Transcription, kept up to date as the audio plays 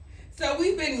So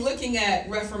we've been looking at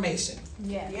Reformation.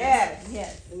 Yes.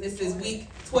 And this is week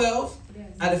 12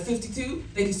 out of 52.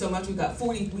 Thank you so much. We've got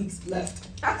 40 weeks left.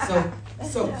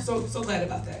 So glad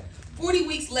about that. 40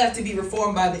 weeks left to be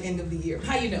reformed by the end of the year.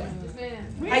 How you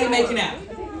doing? How you making out?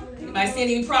 Anybody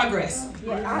seeing any progress?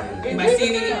 Anybody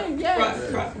seeing any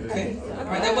progress? Okay. All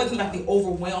right. That wasn't like the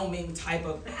overwhelming type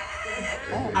of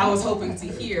I was hoping to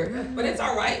hear, but it's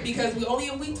all right because we're only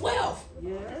in week 12.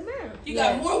 You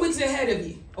got more weeks ahead of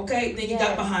you, okay, than you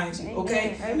got behind you,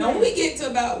 okay? Now when we get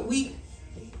to about week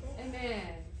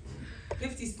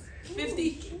 50,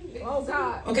 Oh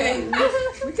God. okay,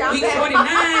 week 49,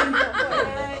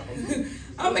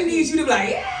 I'm gonna need you to be like,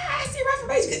 yeah, I see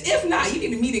Reformation. Because if not, you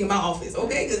need a meeting in my office,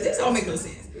 okay? Because this don't make no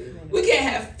sense. We can't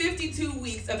have 52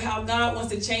 weeks of how God wants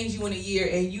to change you in a year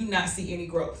and you not see any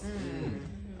growth.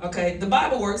 Okay, the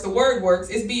Bible works, the word works,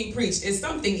 it's being preached, it's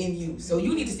something in you. So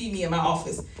you need to see me in my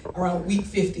office around week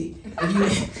 50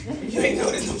 if you ain't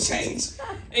noticed no change.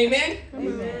 Amen?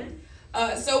 Amen.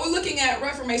 So we're looking at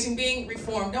Reformation, being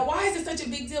reformed. Now, why is it such a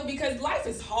big deal? Because life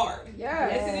is hard.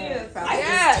 Yes, it is.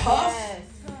 Life is tough.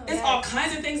 It's all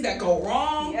kinds of things that go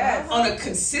wrong on a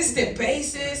consistent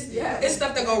basis. It's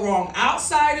stuff that go wrong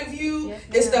outside of you.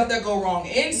 It's stuff that go wrong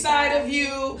inside of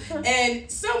you. And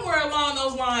somewhere along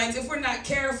those lines, if we're not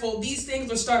careful, these things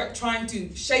will start trying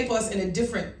to shape us in a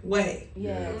different way.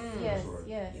 Yes.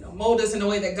 You know, mold us in a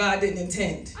way that God didn't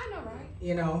intend. I know, right?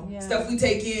 You know, stuff we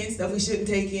take in, stuff we shouldn't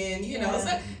take in, you know. So,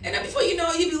 and then before you know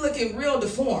it, you be looking real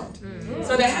deformed.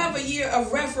 So to have a year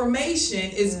of reformation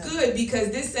is good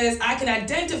because this says I can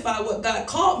identify what God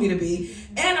called me to be,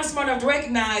 and I'm smart enough to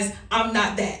recognize I'm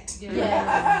not that.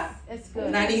 It's good.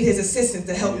 And I need his assistance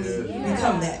to help me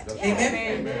become that.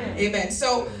 Amen.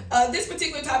 So this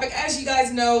particular topic, as you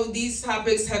guys know, these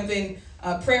topics have been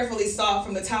prayerfully sought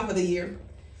from the top of the year.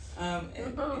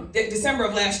 In December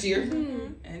of last year.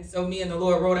 And so me and the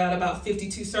Lord wrote out about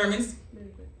 52 sermons.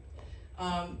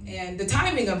 And the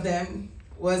timing of them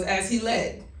was as he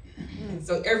led. And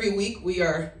so every week we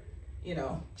are, you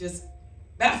know, just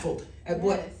baffled at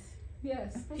what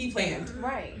he planned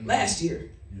last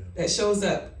year that shows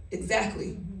up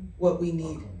exactly what we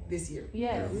need this year.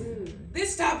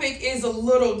 This topic is a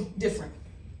little different.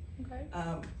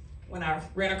 When I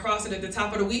ran across it at the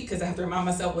top of the week, because I have to remind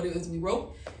myself what it is we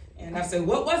wrote, and I said,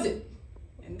 what was it?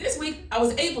 And this week, I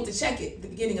was able to check it at the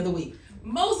beginning of the week.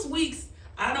 Most weeks,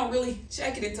 I don't really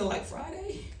check it until like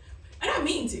Friday. And I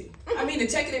mean to. I mean to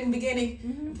check it in the beginning,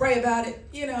 and pray about it,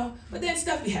 you know. But then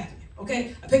stuff be happening,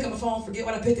 okay? I pick up my phone, forget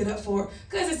what I picked it up for,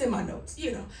 because it's in my notes,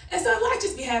 you know. And so life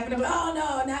just be happening. I'm like, oh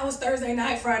no, now it's Thursday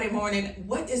night, Friday morning.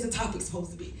 What is the topic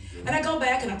supposed to be? And I go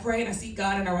back and I pray and I seek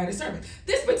God and I write a sermon.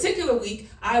 This particular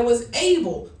week, I was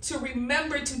able to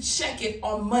remember to check it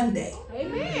on Monday.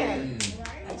 Amen.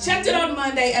 I checked it on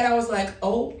Monday and I was like,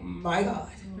 oh my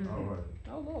God.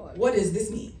 Oh Lord. What does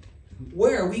this mean?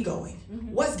 Where are we going?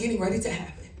 What's getting ready to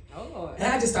happen? Oh Lord. And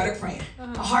I just started praying.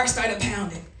 My heart started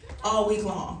pounding all week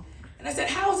long. And I said,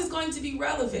 how is this going to be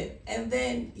relevant? And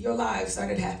then your lives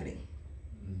started happening.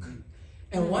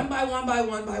 And one by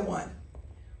one,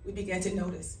 we began to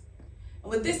notice. And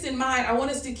with this in mind, I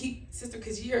want us to keep Sister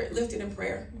Kajir lifted in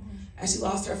prayer as she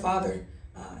lost her father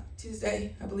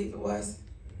Tuesday, I believe it was,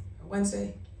 or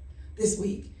Wednesday, this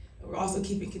week. And we're also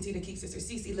continue to keep Sister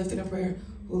Cece lifted in prayer,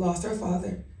 who lost her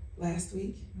father last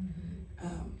week.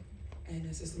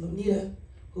 And Sister Lonita,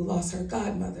 who lost her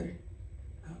godmother.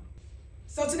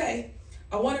 So today,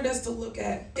 I wanted us to look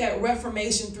at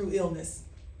Reformation through illness.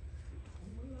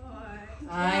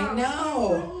 I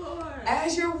know.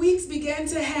 As your weeks began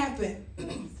to happen,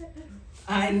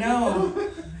 I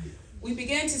know, we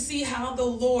began to see how the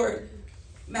Lord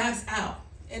maps out.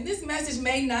 And this message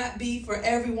may not be for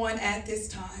everyone at this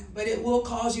time, but it will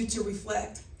cause you to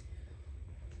reflect.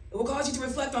 It will cause you to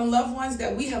reflect on loved ones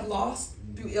that we have lost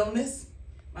through illness.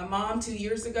 My mom 2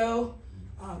 years ago,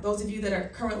 those of you that are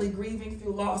currently grieving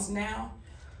through loss now,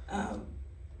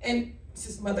 and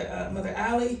Sister Mother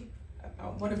Allie,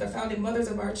 one of the founding mothers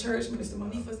of our church, Minister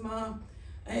Monifa's mom.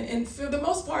 And for the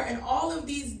most part, in all of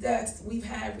these deaths we've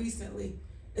had recently,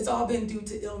 it's all been due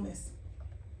to illness,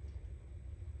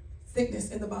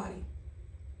 sickness in the body.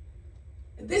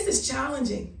 And this is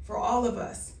challenging for all of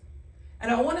us. And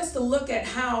I want us to look at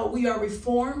how we are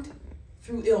reformed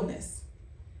through illness.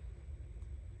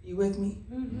 You with me?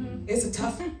 It's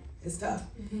tough.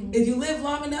 If you live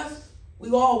long enough, we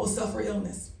all will suffer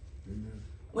illness.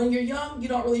 When you're young, you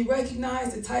don't really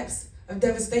recognize the types of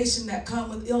devastation that come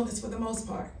with illness for the most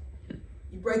part.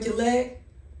 You break your leg,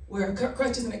 wear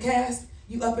crutches and a cast,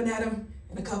 you up and at 'em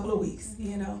in a couple of weeks,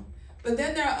 you know. But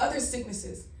then there are other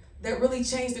sicknesses that really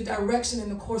change the direction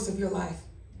and the course of your life,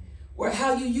 where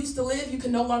how you used to live, you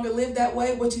can no longer live that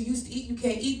way. What you used to eat, you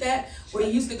can't eat that. Where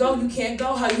you used to go, you can't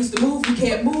go. How you used to move, you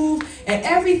can't move. And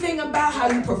everything about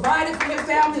how you provided for your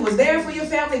family, was there for your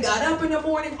family, got up in the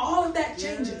morning, all of that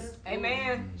changes.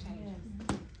 Amen.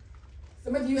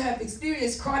 Some of you have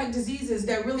experienced chronic diseases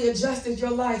that really adjusted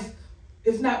your life,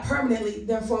 if not permanently,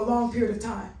 then for a long period of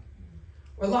time.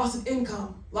 Or loss of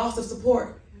income, loss of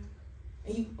support.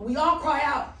 And we all cry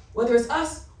out, whether it's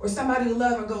us or somebody to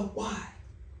love, and go, why?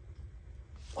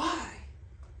 Why?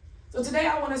 So today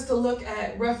I want us to look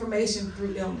at reformation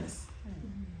through illness.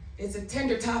 It's a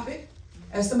tender topic,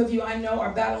 as some of you I know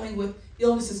are battling with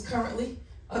illnesses currently.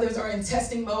 Others are in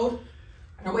testing mode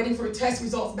and are waiting for test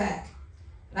results back.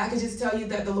 And I can just tell you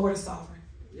that the Lord is sovereign.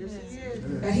 Yes, He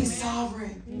is. That He's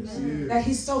sovereign. Amen. That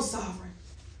He's so sovereign.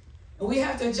 And we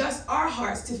have to adjust our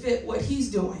hearts to fit what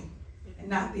He's doing and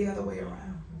not the other way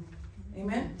around.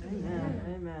 Amen?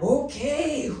 Amen.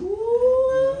 Okay.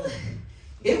 Woo.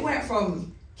 It went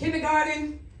from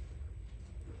kindergarten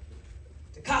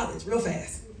to college real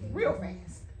fast. Real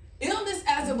fast. Illness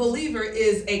as a believer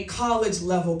is a college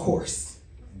level course.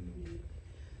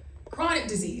 Chronic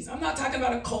disease. I'm not talking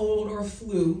about a cold or a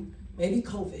flu, maybe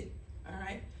COVID. All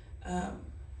right.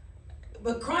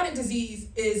 But chronic disease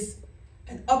is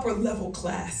an upper level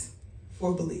class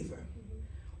for a believer.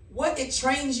 What it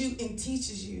trains you and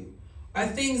teaches you are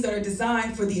things that are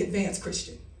designed for the advanced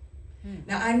Christian.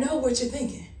 Now, I know what you're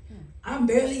thinking. I'm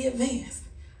barely advanced.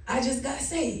 I just got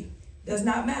saved. Does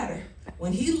not matter.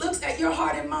 When He looks at your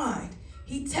heart and mind,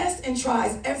 He tests and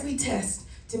tries every test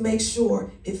to make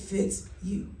sure it fits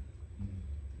you.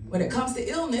 When it comes to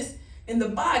illness in the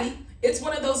body, it's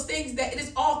one of those things that it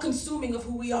is all consuming of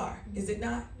who we are. Is it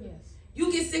not? Yes. You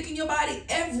get sick in your body,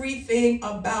 everything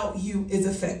about you is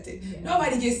affected. Yeah.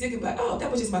 Nobody gets sick and be like, oh,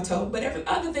 that was just my toe. But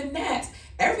other than that,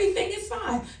 everything is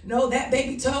fine. No, that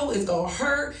baby toe is going to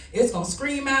hurt. It's going to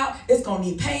scream out. It's going to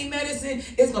need pain medicine.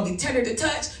 It's going to be tender to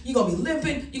touch. You're going to be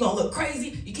limping. You're going to look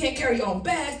crazy. You can't carry your own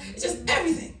bags. It's just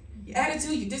everything. Your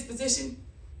attitude, your disposition.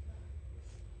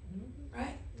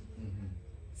 Right? Mm-hmm.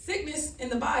 Sickness in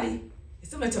the body is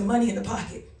similar to money in the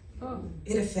pocket. Oh.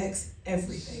 It affects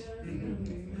everything.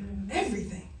 Mm-hmm.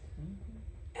 Everything.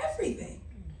 Everything.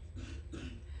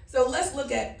 So let's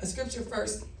look at a scripture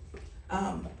first.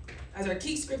 As our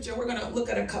key scripture, we're going to look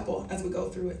at a couple as we go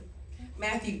through it.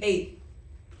 Matthew 8.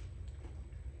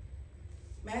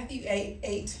 Matthew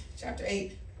 8, chapter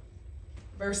 8,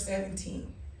 verse 17.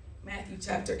 Matthew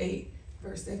chapter 8,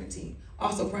 verse 17.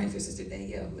 Also praying for Sister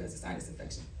Danielle, who has a sinus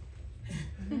infection.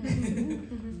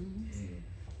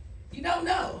 You don't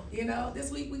know, this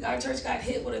week our church got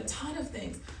hit with a ton of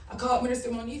things. I called Minister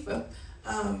Monifa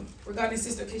regarding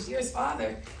Sister Kashir's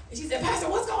father, and she said, Pastor,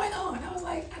 what's going on? I was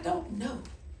like, I don't know.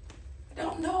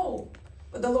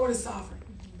 But the Lord is sovereign,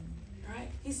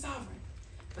 right? He's sovereign.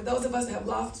 For those of us that have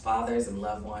lost fathers and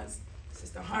loved ones,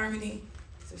 Sister Harmony,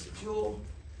 Sister Jewel,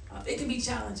 it can be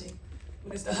challenging.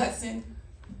 Minister Hudson,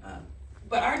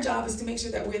 but our job is to make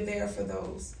sure that we're there for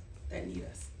those that need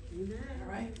us,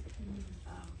 all right?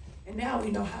 And now we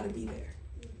know how to be there.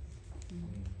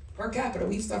 Per capita,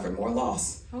 we've suffered more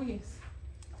loss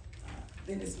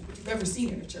than you've ever seen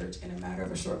in a church in a matter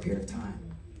of a short period of time.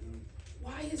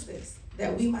 Why is this?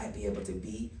 That we might be able to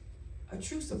be a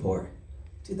true support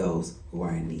to those who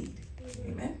are in need.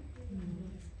 Amen?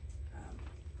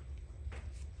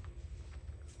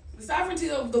 The sovereignty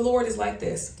of the Lord is like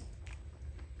this.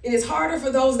 It is harder for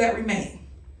those that remain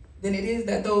than it is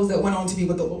that those that went on to be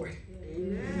with the Lord.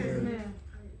 Amen.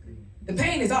 The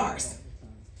pain is ours.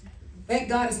 Thank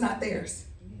God it's not theirs.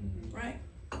 Right?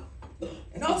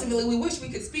 And ultimately, we wish we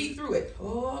could speed through it.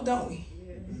 Oh, don't we?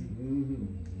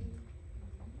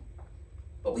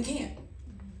 But we can't.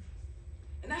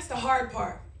 And that's the hard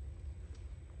part.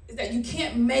 Is that you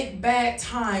can't make bad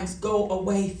times go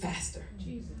away faster.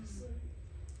 Jesus.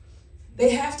 They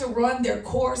have to run their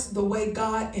course the way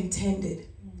God intended.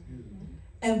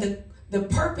 And the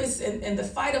purpose and the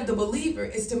fight of the believer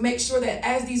is to make sure that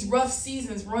as these rough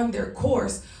seasons run their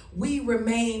course, we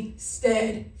remain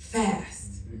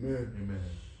steadfast. Amen. Amen.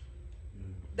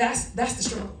 That's the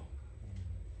struggle.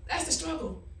 That's the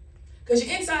struggle. Because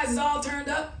your insides is all turned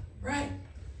up, right?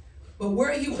 But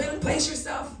where you place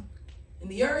yourself in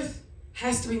the earth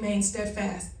has to remain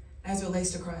steadfast as it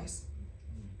relates to Christ.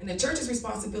 And the church's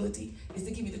responsibility is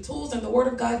to give you the tools and the word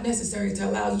of God necessary to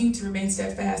allow you to remain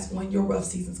steadfast when your rough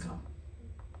seasons come.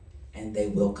 And they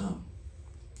will come.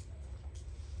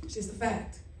 It's just a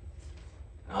fact.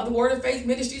 All the word of faith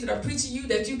ministries that are preaching you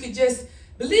that you could just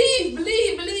believe,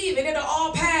 and it'll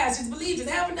all pass. Just believe, just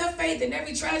have enough faith, and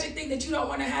every tragic thing that you don't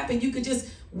want to happen, you could just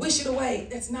wish it away.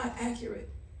 That's not accurate.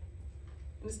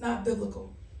 And it's not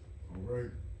biblical. All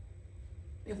right.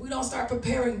 If we don't start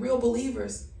preparing real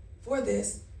believers for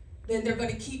this, then they're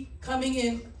going to keep coming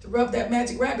in to rub that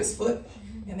magic rabbit's foot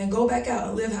and then go back out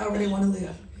and live however they want to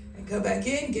live. And come back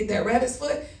in, get that rabbit's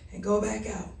foot, and go back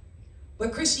out.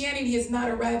 But Christianity is not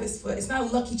a rabbit's foot. It's not a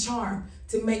lucky charm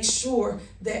to make sure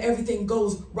that everything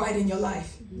goes right in your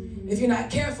life. If you're not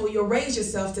careful, you'll raise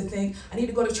yourself to think, I need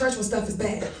to go to church when stuff is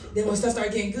bad. Then when stuff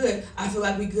starts getting good, I feel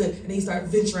like we're good. And then you start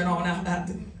venturing on out.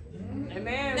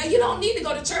 Amen. Now, you don't need to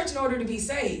go to church in order to be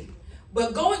saved.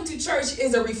 But going to church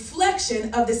is a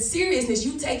reflection of the seriousness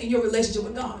you take in your relationship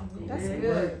with God. That's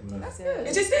good. That's good.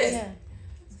 It just is. Yeah.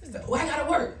 Well, I gotta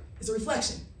work. It's a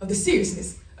reflection of the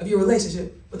seriousness of your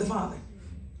relationship with the Father.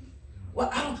 Well,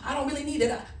 I don't really need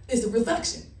it. It's a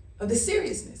reflection of the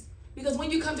seriousness. Because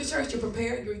when you come to church, you're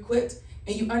prepared, you're equipped,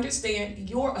 and you understand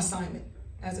your assignment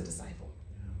as a disciple.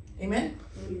 Amen?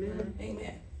 Amen.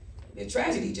 Amen. The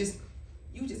tragedy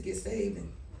you just get saved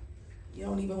and you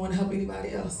don't even want to help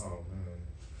anybody else. Oh,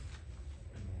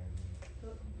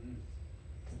 man.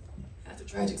 That's a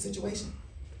tragic situation.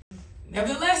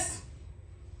 Nevertheless,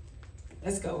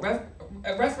 let's go.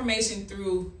 Reformation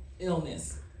through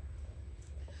illness.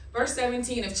 Verse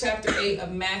 17 of chapter 8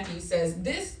 of Matthew says,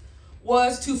 this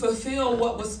was to fulfill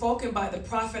what was spoken by the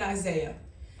prophet Isaiah.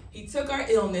 He took our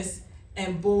illness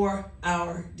and bore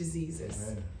our diseases.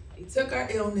 Amen. He took our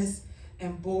illness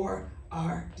and bore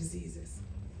our diseases.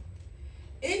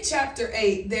 In chapter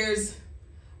 8, there's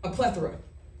a plethora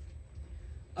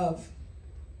of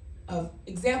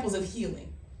examples of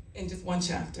healing in just one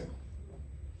chapter.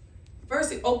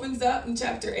 First, it opens up in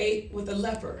chapter 8 with a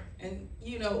leper. And,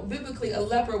 biblically, a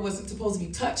leper wasn't supposed to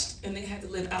be touched, and they had to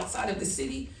live outside of the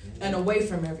city and away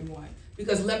from everyone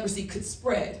because leprosy could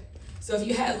spread. So if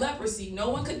you had leprosy, no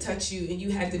one could touch you, and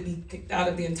you had to be kicked out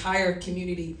of the entire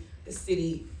community, the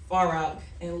city, far out,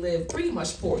 and live pretty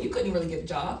much poor. You couldn't really get a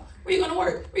job. Where are you going to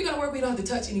work? Where are you going to work where you don't have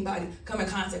to touch anybody, come in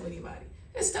contact with anybody?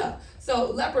 It's tough.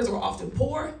 So lepers were often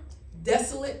poor,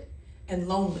 desolate, and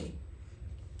lonely.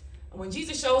 And when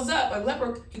Jesus shows up,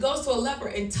 he goes to a leper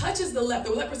and touches the leper.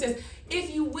 The leper says,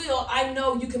 if you will, I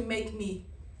know you can make me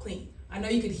clean. I know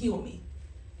you can heal me.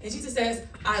 And Jesus says,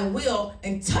 I will,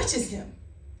 and touches him.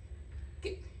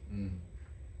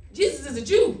 Jesus is a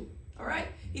Jew, all right?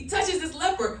 He touches this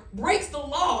leper, breaks the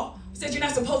law, says you're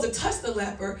not supposed to touch the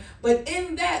leper, but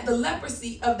in that, the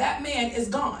leprosy of that man is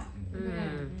gone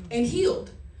and healed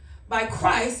by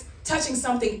Christ touching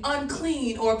something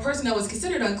unclean or a person that was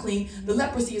considered unclean, the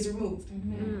leprosy is removed.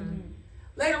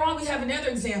 Later on, we have another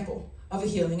example of a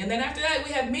healing. And then after that,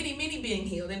 we have many, many being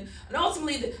healed. And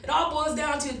ultimately, it all boils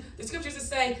down to the scriptures that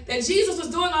say that Jesus was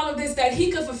doing all of this that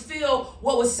he could fulfill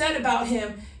what was said about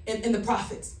him in the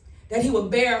prophets, that he would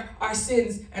bear our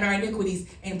sins and our iniquities,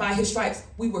 and by his stripes,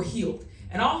 we were healed.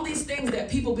 And all these things that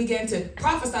people began to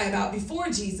prophesy about before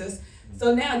Jesus.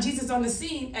 So now Jesus on the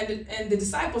scene, and the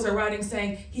disciples are writing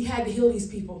saying he had to heal these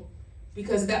people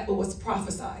because that was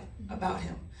prophesied about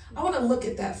him. I want to look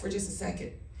at that for just a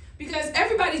second. Because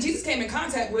everybody Jesus came in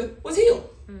contact with was healed.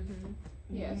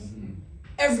 Yes.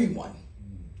 Everyone.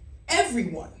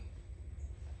 Everyone.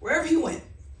 Wherever he went.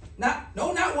 Not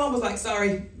one was like,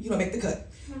 sorry, you don't make the cut.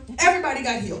 Everybody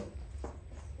got healed.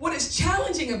 What is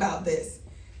challenging about this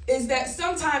is that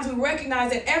sometimes we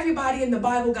recognize that everybody in the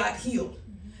Bible got healed.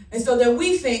 And so that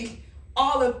we think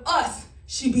all of us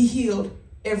should be healed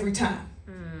every time.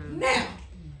 Now,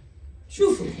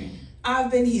 truthfully,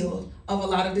 I've been healed of a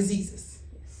lot of diseases.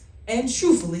 And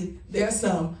truthfully, there are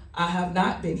some I have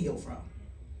not been healed from.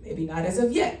 Maybe not as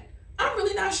of yet. I'm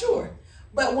really not sure.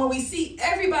 But when we see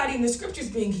everybody in the scriptures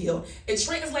being healed, it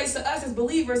translates to us as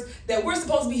believers that we're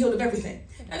supposed to be healed of everything.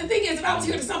 And the thing is, if I was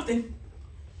healed of something,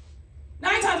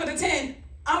 9 times out of 10,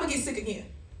 I'm going to get sick again.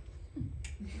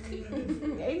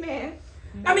 Amen.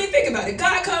 I mean, think about it.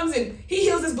 God comes and he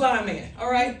heals this blind man, all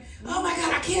right? Oh my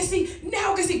God, I can't see.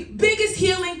 Now I can see. Biggest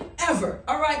healing ever,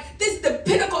 all right? This is the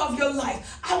pinnacle of your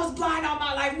life. I was blind all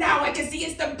my life. Now I can see.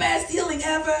 It's the best healing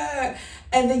ever.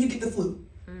 And then you get the flu.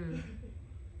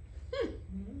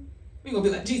 We're going to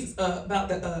be like, Jesus, about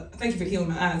the, thank you for healing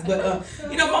my eyes. But,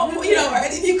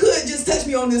 if you could just touch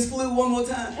me on this flu one more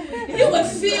time, you would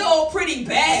feel pretty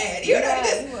bad. You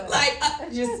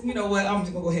know what, I'm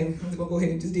just going to go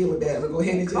ahead and just deal with that. I'm going to go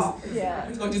ahead and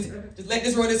just going to just let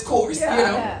this run its course,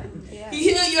 Yeah. You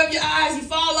heal you of your eyes, you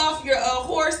fall off your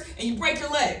horse, and you break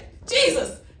your leg.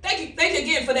 Jesus. Thank you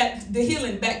again for the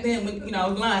healing back then when, I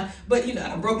was blind. But,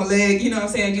 I broke my leg, what I'm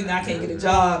saying? I can't get a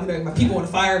job, my people want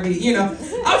to fire me, I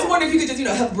was wondering if you could just,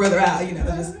 help a brother out,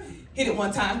 just hit it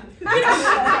one time.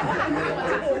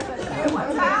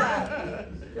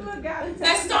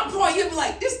 At some point, you'll be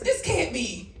like, this can't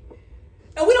be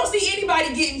And we don't see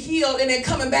anybody getting healed and then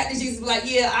coming back to Jesus like,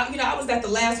 yeah, I was at the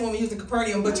last one when he was in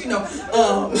Capernaum, but since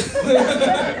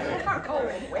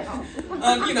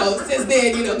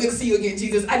then, good to see you again,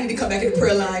 Jesus. I need to come back in the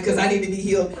prayer line because I need to be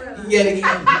healed yet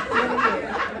again.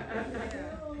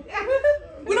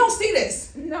 We don't see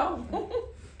this. No.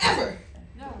 Ever.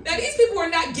 Now, these people were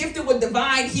not gifted with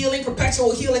divine healing,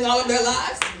 perpetual healing all of their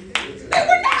lives. They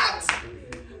were not.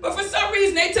 But for some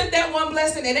reason, they took that one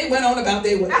blessing and they went on about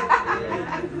their way.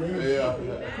 Yeah.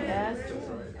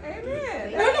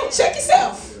 Amen. No, check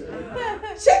yourself.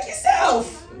 Check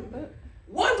yourself.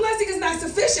 One blessing is not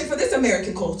sufficient for this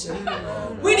American culture.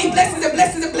 We need blessings and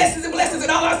blessings and blessings and blessings,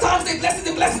 and all our songs say blessings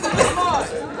and blessings and blessings.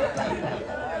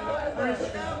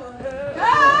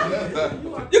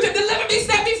 You can deliver me,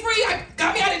 set me free.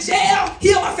 Got me out of jail,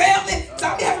 heal my family,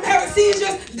 stop me from having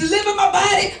seizures, deliver my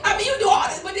body. I mean, you do all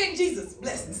this, but then Jesus,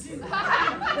 blessings.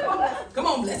 Come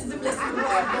on, blessings and blessings.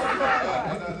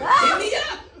 Hit me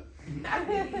up. And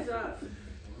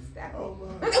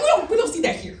we don't see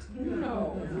that here.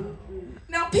 No.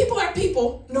 Now, people are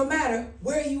people no matter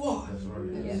where you are.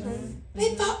 Yes.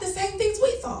 They thought the same things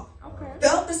we thought. Okay.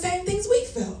 Felt the same things we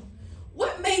felt.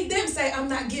 What made them say, I'm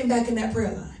not getting back in that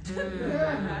prayer line?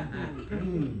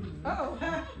 Uh-oh.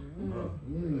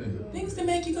 Things to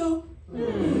make you go, What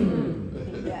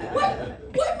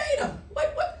made them?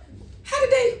 What did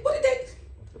they?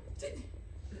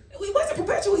 It wasn't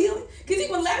perpetual healing. Because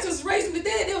when Lazarus was raised from the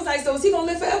dead, it was like, so is he going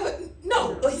to live forever?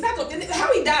 No, he's not going to.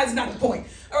 How he dies is not the point.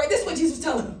 All right, this is what Jesus was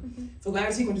telling them. So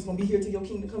Lazarus, he's just going to be here till your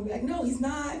kingdom come back. No, he's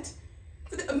not.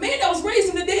 A man that was raised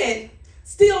from the dead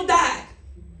still died.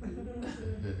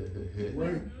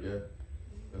 Right. Yeah.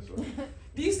 That's right.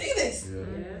 Do you see this?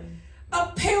 Yeah.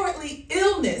 Apparently,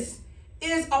 illness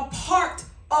is a part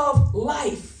of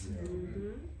life.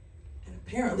 And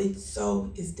apparently,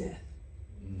 so is death.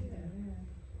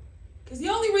 Because the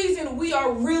only reason we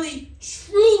are really,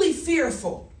 truly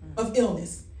fearful of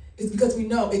illness is because we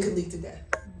know it could lead to death.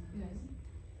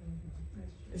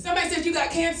 If somebody says you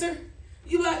got cancer,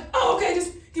 you like, oh, okay,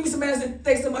 just give me some medicine.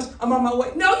 Thanks so much. I'm on my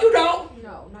way. No, you don't.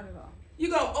 No, not at all. You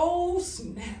go, oh,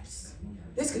 snaps.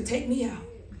 This could take me out.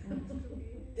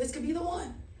 This could be the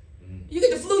one. You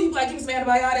get the flu, you be like, give me some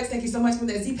antibiotics. Thank you so much for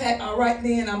that Z-Pack. All right,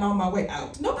 then I'm on my way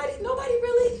out. Nobody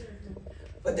really.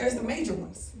 But there's the major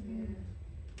ones.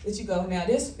 That you go, now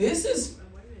this could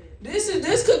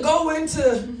go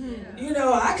into,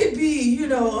 I could be,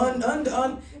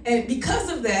 and because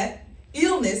of that,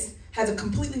 illness has a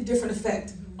completely different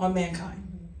effect on mankind.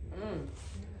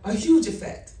 A huge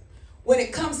effect when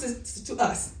it comes to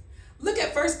us. Look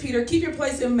at 1 Peter. Keep your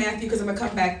place in Matthew because I'm going to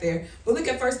come back there. But look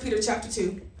at 1 Peter chapter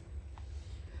 2,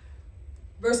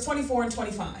 verse 24 and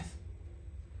 25.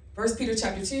 1 Peter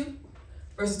chapter 2,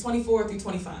 verses 24 through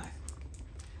 25.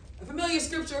 A familiar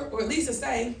scripture, or at least a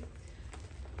saying,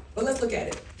 but let's look at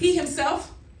it. He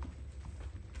himself,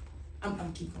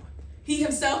 I'm keep going. He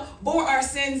himself bore our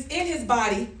sins in his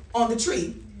body on the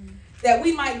tree, that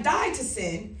we might die to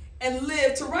sin and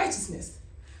live to righteousness.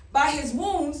 By his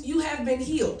wounds you have been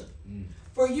healed.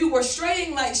 For you were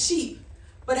straying like sheep,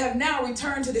 but have now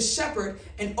returned to the shepherd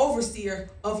and overseer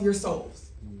of your souls.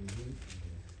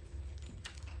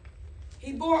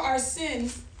 He bore our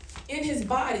sins in his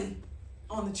body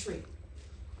on the tree.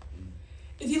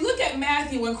 If you look at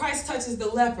Matthew, when Christ touches the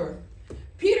leper,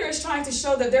 Peter is trying to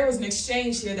show that there was an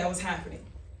exchange here that was happening.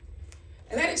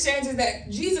 And that exchange is that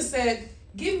Jesus said,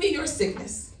 give me your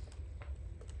sickness,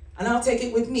 and I'll take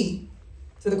it with me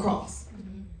to the cross.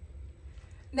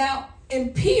 Now, in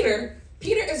Peter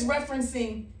is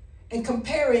referencing and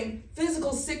comparing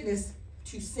physical sickness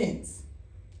to sins.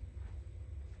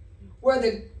 Where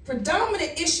the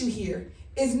predominant issue here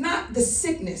is not the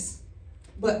sickness,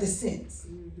 but the sins.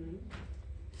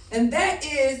 And that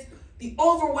is the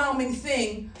overwhelming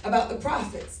thing about the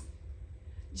prophets.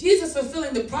 Jesus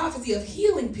fulfilling the prophecy of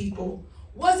healing people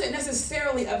wasn't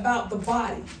necessarily about the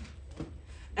body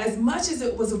as much as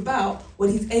it was about what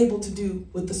he's able to do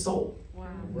with the soul. Wow.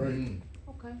 Right.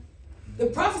 Okay. The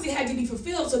prophecy had to be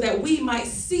fulfilled so that we might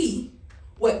see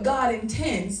what God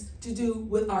intends to do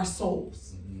with our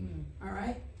souls. All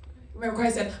right? Remember,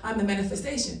 Christ said, I'm the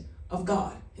manifestation of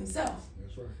God himself.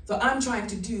 That's right. So I'm trying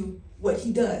to do what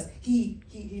he does. He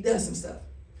does some stuff.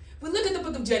 We look at the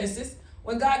book of Genesis,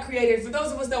 when God created, for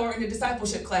those of us that were in the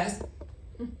discipleship class,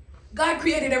 God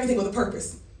created everything with a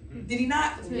purpose. Did he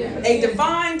not? Yeah. A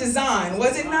divine design,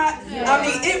 was it not? Yeah. I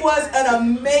mean, it was an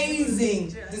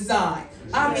amazing design.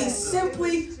 I mean,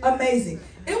 simply amazing.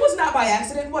 It was not by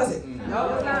accident, was it?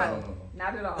 No, it's not.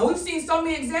 Not at And all. we've seen so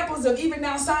many examples of even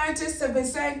now scientists have been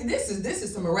saying, this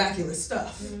is some miraculous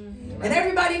stuff. And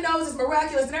everybody knows it's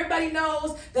miraculous, and everybody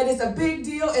knows that it's a big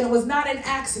deal, and it was not an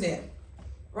accident.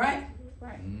 Right?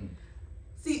 Right.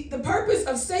 See, the purpose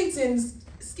of Satan's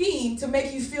scheme to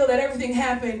make you feel that everything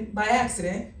happened by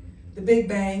accident, the Big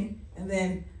Bang, and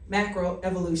then macro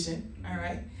evolution, all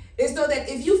right, is so that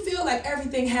if you feel like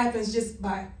everything happens just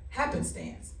by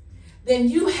happenstance, then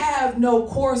you have no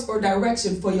course or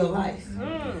direction for your life.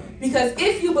 Because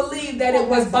if you believe that it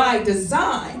was by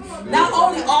design, not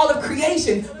only all of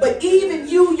creation, but even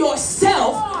you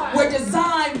yourself were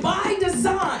designed by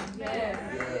design.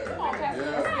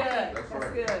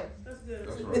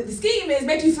 The scheme is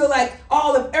make you feel like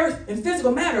all of earth and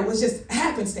physical matter was just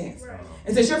happenstance.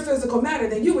 And since you're physical matter,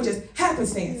 then you were just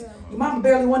happenstance. Your mama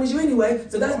barely wanted you anyway,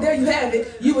 so there you have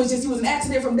it. You was an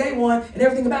accident from day one, and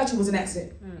everything about you was an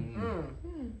accident.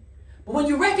 But when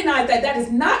you recognize that that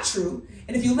is not true,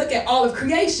 and if you look at all of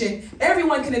creation,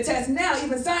 everyone can attest now,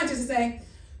 even scientists are saying,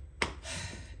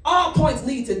 all points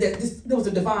lead to that there was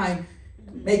a divine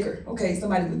maker. Okay,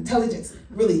 somebody with intelligence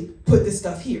really put this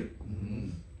stuff here.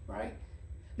 Right?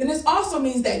 Then this also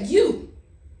means that you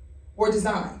were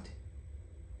designed,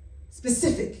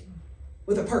 specific,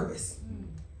 with a purpose.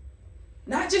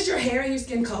 Not just your hair and your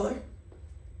skin color,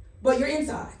 but your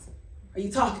insides. Are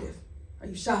you talkative? Are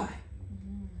you shy?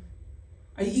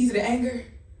 Are you easy to anger?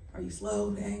 Are you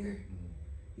slow to anger?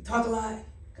 You talk a lot,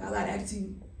 got a lot of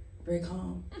attitude, very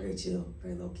calm, very chill,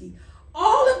 very low key.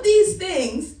 All of these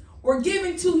things were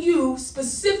given to you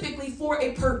specifically for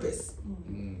a purpose.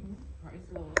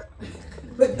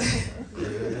 But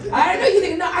I know you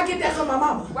think, no, I get that from my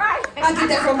mama. Right. I get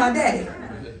that from my daddy.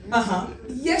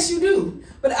 Yes, you do.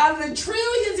 But out of the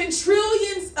trillions and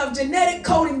trillions of genetic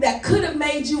coding that could have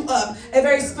made you up, a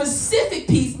very specific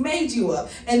piece made you up.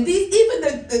 And even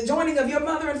the joining of your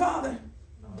mother and father,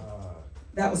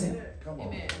 that was him. Come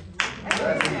on.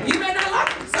 You may not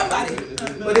like somebody,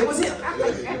 but it was him.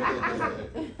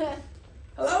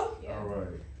 Hello? All right.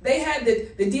 They had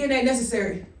the DNA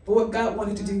necessary for what God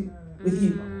wanted to do with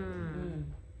you.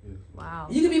 Wow.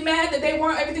 You can be mad that they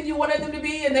weren't everything you wanted them to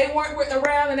be, and they weren't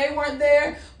around, and they weren't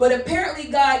there, but apparently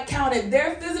God counted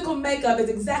their physical makeup as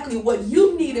exactly what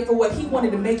you needed for what he wanted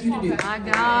to make you to do. My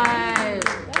God.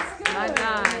 My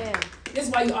God. This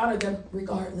is why you honor them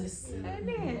regardless.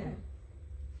 Amen.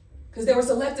 Because they were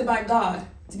selected by God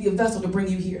to be a vessel to bring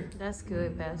you here. That's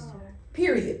good, Pastor.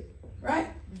 Period. Right?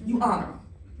 You honor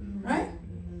them. Right?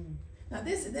 Now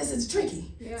this is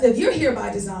tricky. So if you're here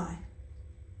by design,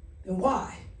 then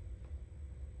why?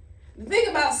 The thing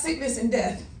about sickness and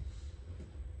death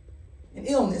and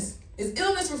illness is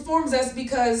illness reforms us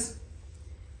because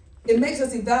it makes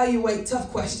us evaluate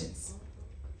tough questions.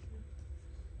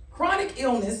 Chronic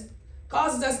illness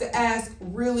causes us to ask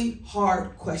really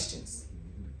hard questions.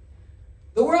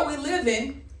 The world we live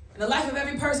in and the life of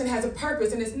every person has a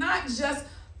purpose, and it's not just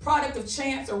product of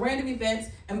chance or random events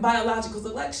and biological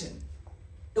selection.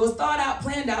 It was thought out,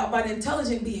 planned out by an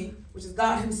intelligent being, which is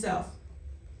God himself.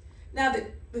 Now,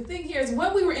 the thing here is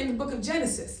when we were in the book of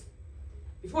Genesis,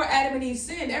 before Adam and Eve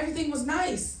sinned, everything was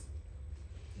nice.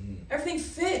 Everything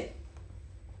fit.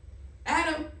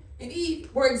 Adam and Eve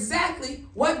were exactly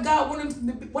what God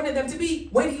wanted them to be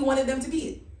when he wanted them to be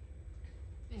it.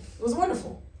 It was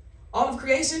wonderful. All of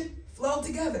creation flowed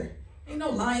together. Ain't no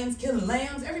lions killing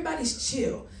lambs. Everybody's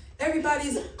chill.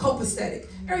 Everybody's copacetic.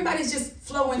 Everybody's just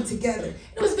flowing together.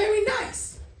 It was very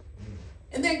nice.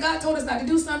 And then God told us not to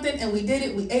do something, and we did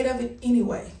it. We ate of it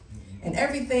anyway. And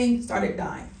everything started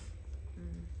dying.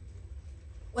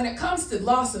 When it comes to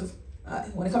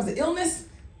when it comes to illness,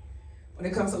 when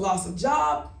it comes to loss of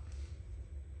job,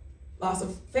 loss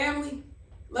of family,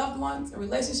 loved ones, and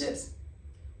relationships,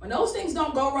 when those things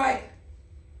don't go right,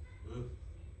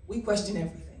 we question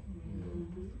everything.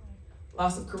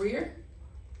 Loss of career,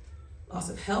 loss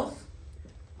of health,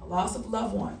 a loss of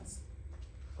loved ones.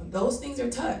 When those things are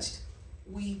touched,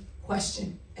 we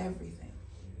question everything,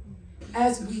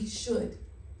 as we should.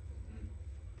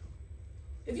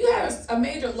 If you have a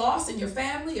major loss in your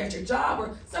family, at your job,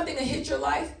 or something that hit your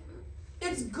life,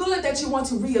 it's good that you want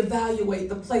to reevaluate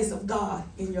the place of God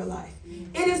in your life.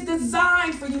 It is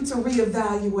designed for you to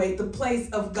reevaluate the place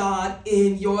of God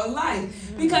in your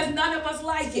life, because none of us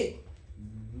like it.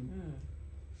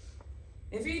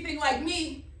 If you're anything like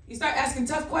me, you start asking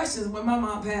tough questions. When my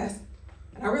mom passed,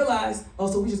 and I realized,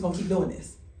 so we're just going to keep doing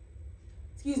this.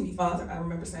 Excuse me, Father, I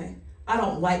remember saying, I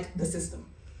don't like the system.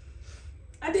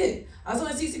 I did. I was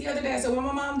on CC the other day. I said, when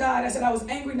my mom died, I said I was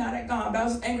angry, not at God, but I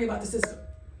was just angry about the system.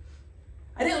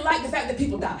 I didn't like the fact that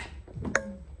people die.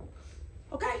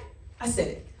 Okay? I said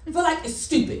it. I feel like it's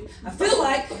stupid. I feel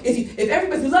like if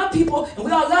everybody, we love people and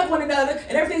we all love one another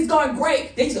and everything's going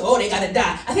great, then you say, oh, they gotta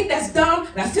die. I think that's dumb,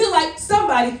 and I feel like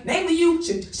somebody, namely you,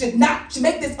 should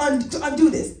make this undo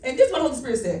this. And this is what Holy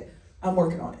Spirit said. I'm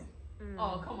working on it.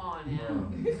 Oh, come on now.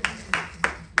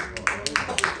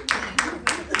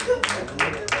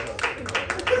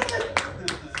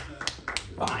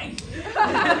 Fine.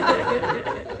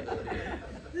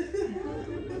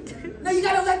 No, you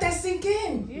gotta let that sink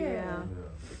in. Yeah.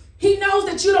 He knows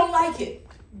that you don't like it.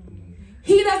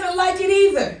 He doesn't like it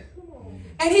either.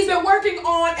 And he's been working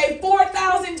on a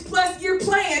 4,000 plus year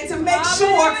plan to make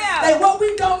sure that what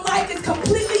we don't like is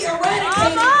completely eradicated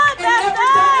and never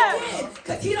done again.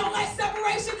 Because he don't like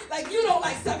separation like you don't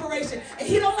like separation. And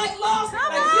he don't like loss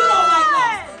like you don't like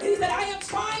loss. And he said, I am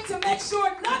trying to make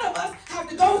sure none of us have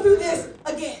to go through this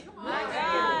again. My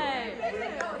God.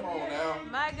 Come on now.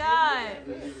 My God.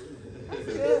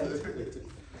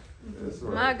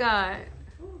 My God.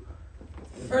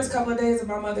 The first couple of days of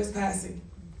my mother's passing,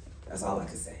 that's all I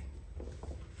could say.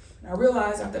 And I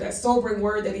realized after that sobering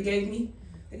word that he gave me,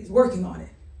 that he's working on it.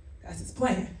 That's his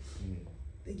plan.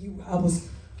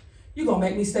 You're gonna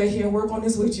make me stay here and work on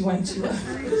this with you, ain't you?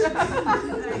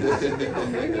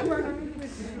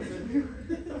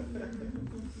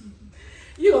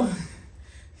 You gonna,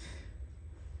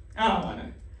 I don't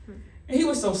wanna. And he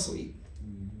was so sweet.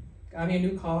 Got me a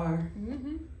new car,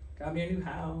 got me a new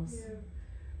house,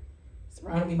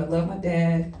 surrounded me by love, my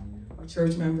dad, our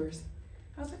church members.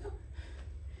 I was like, oh,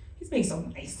 he's being so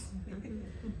nice.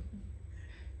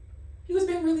 He was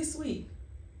being really sweet.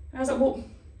 And I was like, well,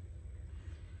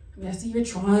 I see you're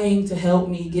trying to help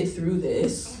me get through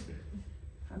this.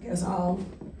 I guess I'll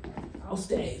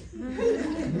stay.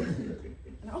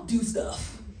 And I'll do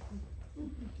stuff.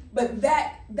 But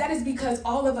that is because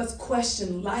all of us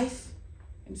question life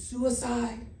and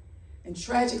suicide and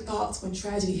tragic thoughts when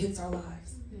tragedy hits our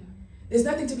lives. There's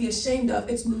nothing to be ashamed of.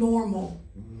 It's normal.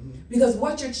 Because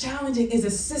what you're challenging is a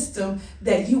system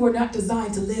that you were not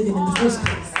designed to live in the first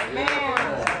place.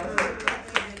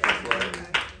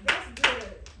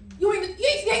 You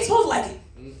ain't supposed to like it.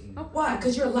 Why?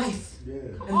 Because you're life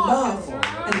and love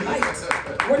and light.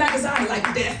 We're not designed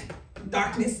like death,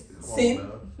 darkness, sin.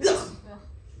 Ugh.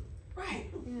 Right.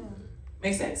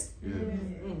 Make sense?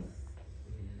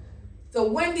 So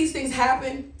when these things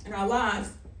happen in our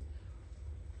lives,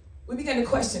 we begin to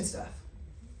question stuff.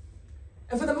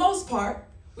 And for the most part,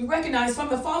 we recognize from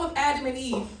the fall of Adam and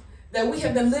Eve that we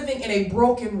have been living in a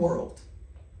broken world.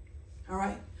 All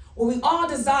right? Where we all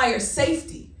desire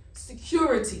safety,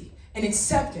 security, and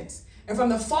acceptance. And from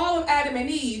the fall of Adam and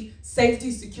Eve,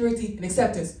 safety, security, and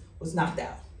acceptance was knocked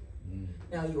out.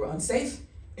 Now you are unsafe,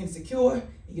 insecure,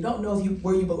 and you don't know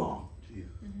where you belong.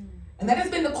 And that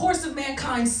has been the course of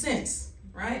mankind since,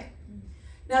 right?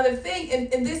 Now the thing,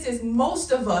 and this is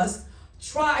most of us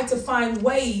try to find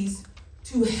ways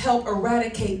to help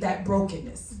eradicate that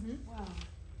brokenness.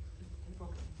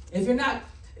 If you're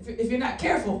not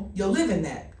careful, you'll live in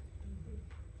that.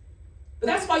 But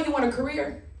that's why you want a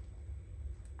career.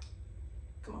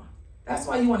 Come on. That's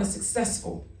why you want a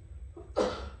successful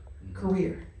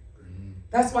career.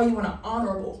 That's why you want an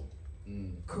honorable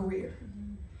career.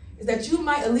 Is that you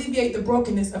might alleviate the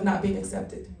brokenness of not being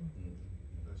accepted.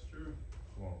 That's true.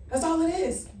 That's all it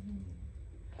is.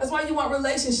 That's why you want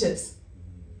relationships.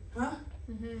 Huh?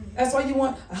 That's why you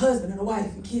want a husband and a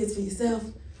wife and kids for yourself,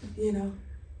 you know.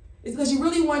 It's because you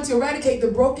really want to eradicate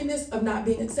the brokenness of not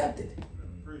being accepted.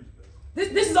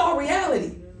 This is all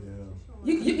reality.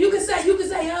 You can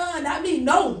say, not me.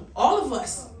 No, all of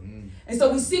us. And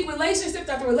so we seek relationships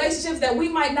after relationships that we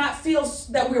might not feel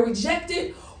that we're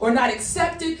rejected or not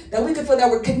accepted, that we can feel that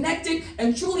we're connected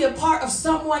and truly a part of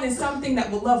someone and something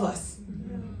that will love us.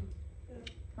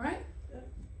 Right?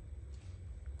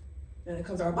 Then it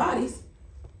comes to our bodies.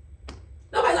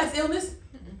 Nobody likes illness.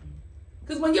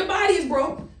 Because when your body is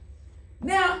broke,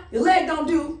 now your leg don't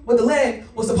do what the leg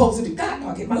was supposed to do. God,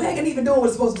 okay, my leg ain't even doing what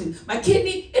it's supposed to do. My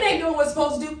kidney, it ain't doing what it's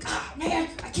supposed to do. God, man,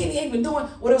 my kidney ain't even doing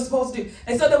what it was supposed to do.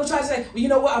 And so they would try to say, well, you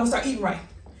know what? I'm going to start eating right.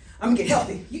 I'm going to get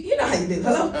healthy. You know how you do.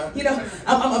 Hello? You know,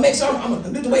 I'm going to make sure I'm going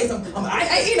to do the ways.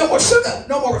 I ain't eat no more sugar,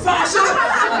 no more refined sugar.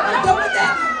 I'm done with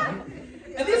that.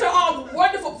 And these are all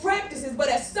wonderful practices, but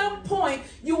at some point,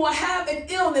 you will have an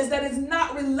illness that is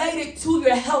not related to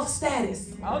your health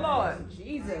status. Oh, Lord.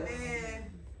 Jesus.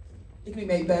 It can be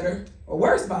made better or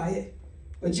worse by it,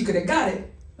 but you could have got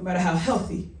it no matter how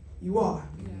healthy you are.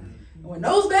 And when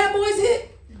those bad boys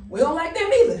hit, we don't like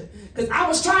them either. Because I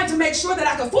was trying to make sure that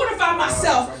I could fortify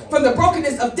myself from the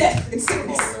brokenness of death and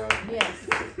sickness. Yes.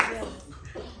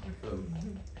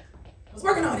 I was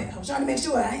working on it. I was trying to make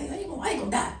sure I ain't gonna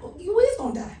die. Well, you is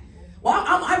gonna die. Well,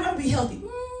 I'm going to be healthy.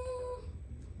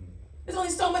 There's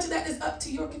only so much of that is up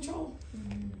to your control.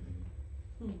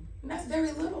 And that's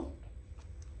very little.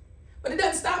 But it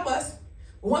doesn't stop us.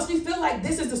 But once we feel like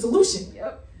this is the solution.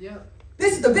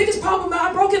 This is the biggest problem in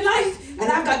my broken life, and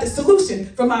I've got the solution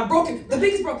for the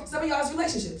biggest broken. Some of y'all's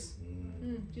relationships.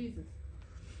 Jesus.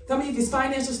 Some of you is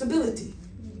financial stability,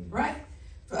 right?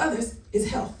 For others, it's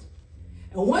health.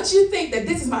 And once you think that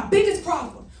this is my biggest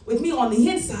problem with me on the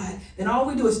inside, then all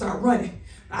we do is start running.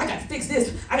 I got to fix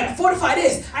this. I got to fortify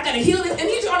this. I got to heal this. And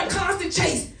you're on a constant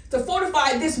chase to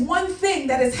fortify this one thing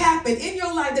that has happened in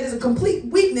your life that is a complete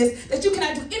weakness that you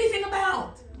cannot do anything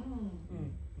about.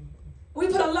 We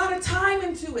put a lot of time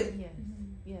into it.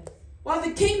 Yes. While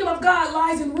the kingdom of God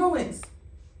lies in ruins.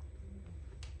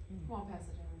 Come on,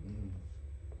 Pastor John.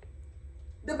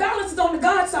 The balance is on the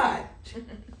God side.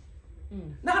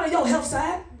 Not on your health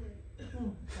side.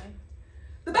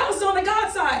 The balance is on the God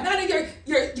side, not in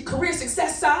your career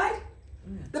success side.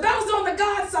 The balance is on the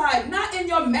God side, not in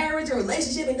your marriage or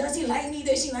relationship. And does he like me?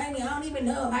 Does she like me? I don't even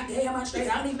know. Am I gay? Am I straight?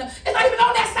 I don't even know. It's not even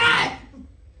on that side.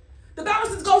 The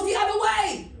balance goes the other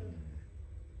way.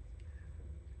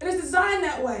 And it's designed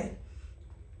that way.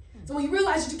 So when you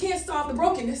realize that you can't solve the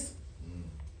brokenness,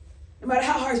 no matter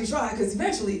how hard you try, because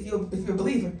eventually, if you're a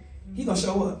believer, he's going to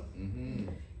show up.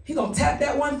 He's going to tap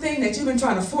that one thing that you've been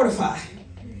trying to fortify.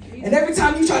 And every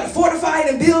time you try to fortify it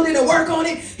and build it and work on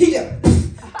it, he just,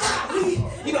 I'm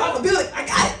going to build it. I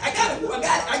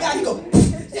got it. He go,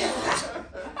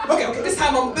 okay, this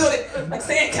time I'm going to build it like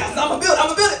sandcastle. I'm going to build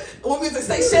it. I want me to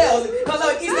say shells.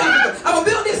 Hello, East Africa. I'm going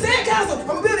to build this sandcastle. I'm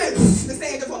going to build it. The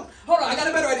sand just falls. Hold on, I got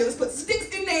a better idea. Let's put sticks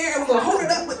in there and we're going to hold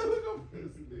it up.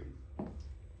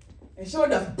 And sure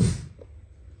enough,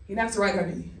 he knocks it right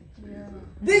under you.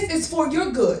 This is for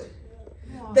your good.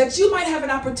 That you might have an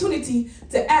opportunity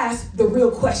to ask the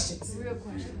real questions.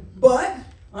 But,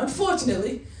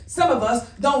 unfortunately, some of us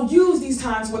don't use these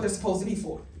times what they're supposed to be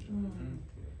for.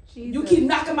 You keep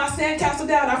knocking my sandcastle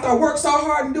down after I work so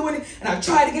hard and doing it, and I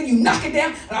try it again, you knock it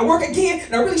down, and I work again,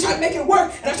 and I really try to make it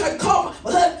work, and I try to call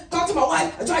my husband, talk to my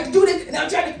wife, I tried to do this, and I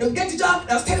tried to get the job,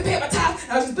 and I was taking pay my time,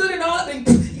 and I was just building it all up, and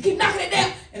you keep knocking it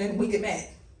down, and then we get mad.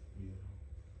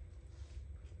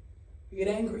 We get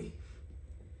angry.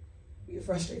 We get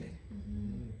frustrated.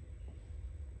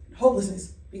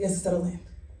 Hopelessness begins to settle in.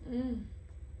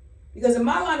 Because in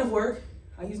my line of work,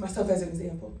 I use myself as an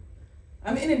example,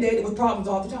 I'm inundated with problems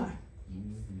all the time.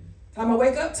 Time I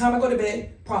wake up, time I go to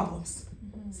bed, problems.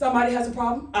 Somebody has a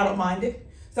problem, I don't mind it.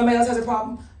 Somebody else has a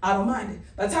problem, I don't mind it.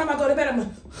 By the time I go to bed, I'm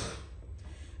like,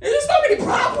 there's just so many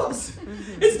problems.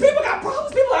 People got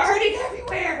problems, people are hurting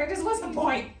everywhere. Just what's the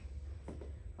point?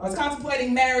 I was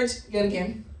contemplating marriage yet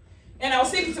again, and I was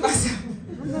thinking to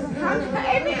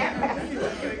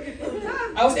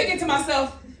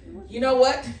myself, you know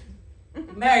what?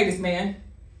 Marry this man.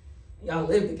 Y'all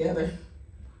live together.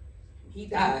 He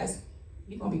dies.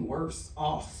 You're going to be worse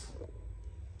off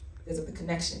because of the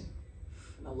connection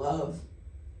and the love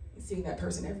and seeing that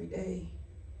person every day.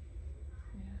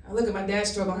 I look at my dad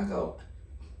struggle and I go,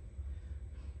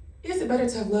 is it better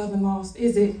to have love and lost?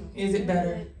 Is it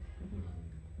better?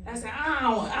 I said, I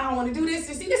don't want to do this.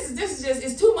 You see, this is just,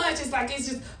 it's too much. It's like, it's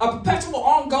just a perpetual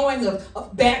ongoing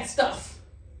of bad stuff.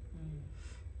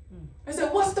 I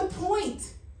said, what's the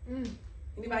point?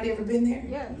 Anybody ever been there?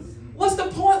 Yes. What's the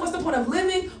point? What's the point of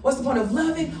living? What's the point of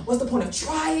loving? What's the point of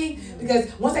trying?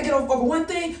 Because once I get over one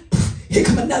thing, here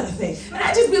come another thing. And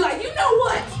I just be like, you know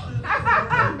what?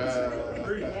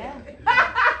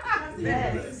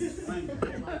 Yes.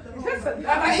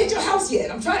 Have I hit your house yet?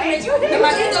 I'm trying to make you. Am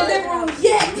I in the living room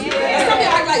yet? And some of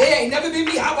y'all like, it ain't never been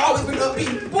me. I've always been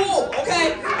upbeat. Boom,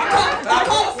 okay? I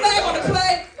call a flag on the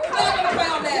play. Flag on the play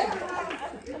on that.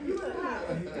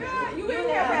 You in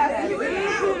there, Pastor. You in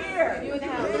here. You in the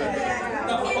house.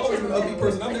 No, I've always been an upbeat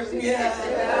person. I've never,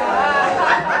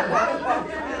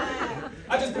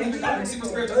 I just been I'm super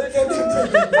spiritual.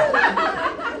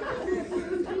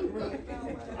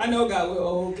 I know God will.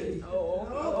 Oh, okay.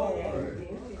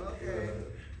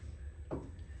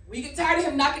 When you get tired of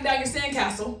him knocking down your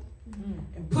sandcastle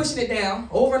and pushing it down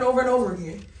over and over and over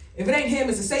again, if it ain't him,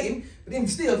 it's a Satan. But then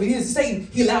still, if it is a Satan,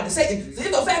 he allowed the Satan. So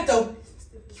in the fact though,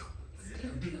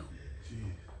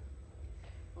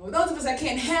 for those of us that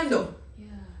can't handle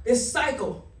this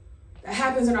cycle that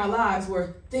happens in our lives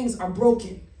where things are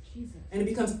broken and it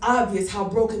becomes obvious how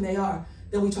broken they are,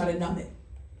 then we try to numb it.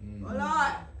 A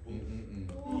lot.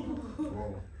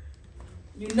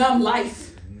 You numb life.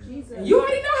 And you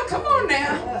already know. Come on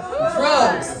now.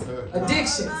 Drugs,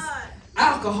 addictions,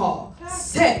 alcohol,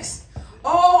 sex.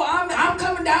 Oh, I'm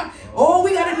coming down. Oh,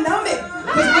 we gotta numb it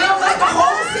because we don't like the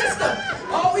whole system.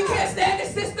 Oh, we can't stand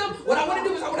this system. What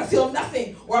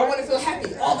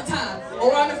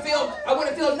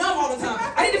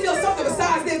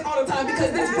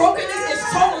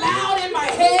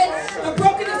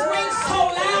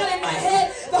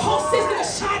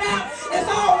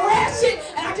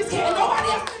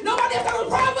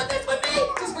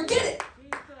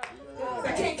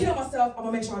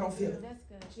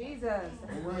Jesus.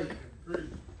 All right. Great.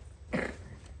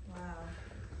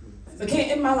 So I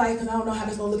can't end my life because I don't know how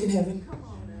that's going to look in heaven.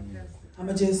 I'm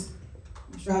going to just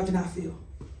strive to not feel.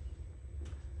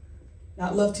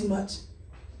 Not love too much.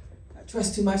 Not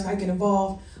trust too much. I get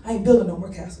involved. I ain't building no more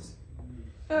castles.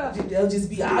 They'll just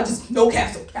be, I'll just, no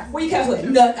castle. Where your castle at?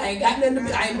 Nothing. I ain't got nothing to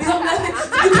build. I ain't built nothing.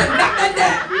 So you can knock that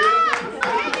down.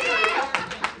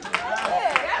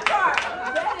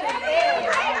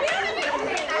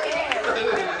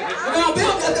 We're going to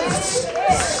build nothing.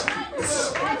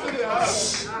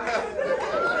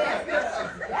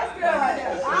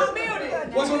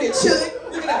 What you doing? Chilling.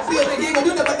 Look at that field. You ain't gonna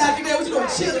do nothing but knock you down. What you doing?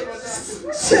 Chilling.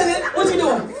 Chilling. What you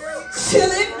doing?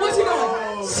 Chilling. What you doing?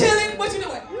 Chilling. What you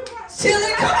doing?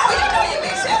 Chilling. Come on, you know you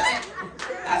be chilling.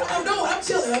 That's what I'm doing. I'm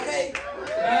chilling, okay?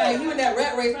 You in that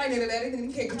rat race. I ain't into that.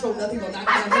 You can't control nothing. Gonna knock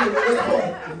you down anyway. What's the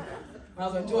point? I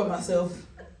was enjoying myself.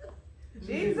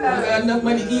 Jesus. I got enough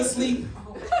money to eat, sleep,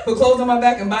 put clothes on my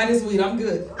back, and buy this weed. I'm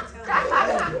good.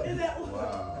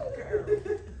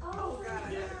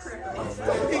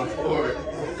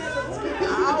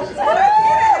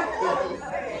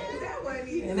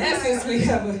 In essence, we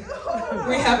have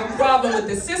a problem with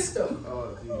the system.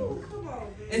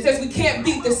 It says we can't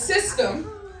beat the system,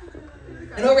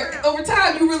 and over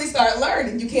time you really start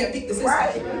learning you can't beat the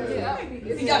system.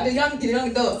 You got the young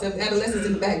adults, the adolescents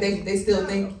in the back. They still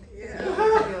think.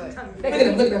 Look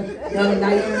at them, young,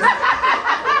 naive,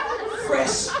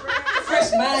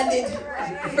 fresh-minded,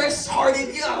 fresh-hearted.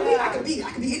 You know, I can be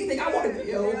anything I want to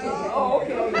be. Okay. Oh,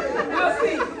 okay. We'll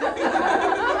see.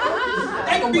 I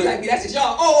ain't gonna be like me. That's just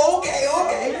y'all. Oh, okay.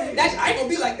 I ain't gonna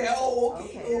be like that. Oh,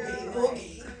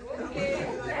 okay.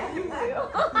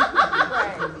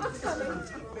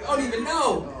 You don't even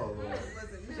know.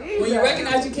 When you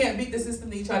recognize you can't beat the system,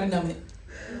 then you try to numb it.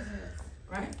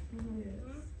 Right?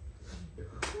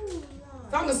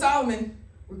 Song of Solomon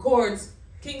records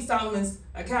King Solomon's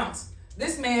accounts.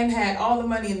 This man had all the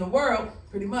money in the world,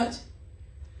 pretty much.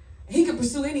 He could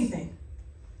pursue anything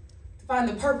to find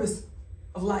the purpose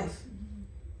of life.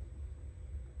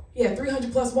 He had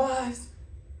 300 plus wives,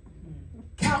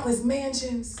 countless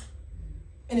mansions,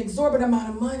 an exorbitant amount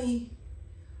of money,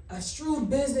 a shrewd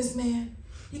businessman.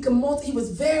 He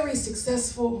was very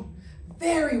successful,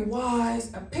 very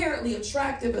wise, apparently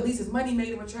attractive. At least his money made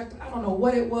him attractive. I don't know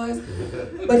what it was,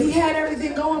 but he had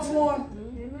everything going for him.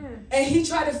 And he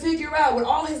tried to figure out, with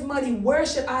all his money, where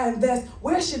should I invest?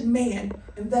 Where should man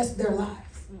invest their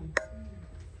lives?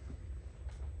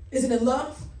 Is it in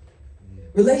love?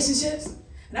 Relationships?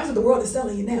 And that's what the world is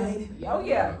selling you now, ain't it? Oh,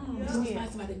 yeah. Just find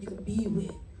somebody that you can be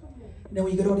with. And then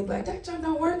when you get older, you're like, that job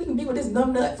don't work. You can be with this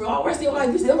numb nut for all the rest of your life.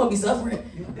 You're still going to be suffering.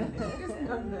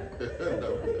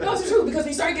 No, it's true, because when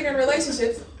you start getting in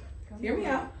relationships, hear me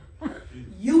out,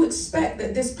 you expect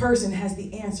that this person has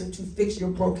the answer to fix your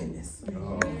brokenness.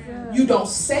 You don't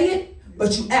say it,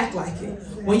 but you act like it.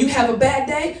 When you have a bad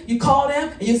day, you call them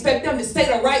and you expect them to say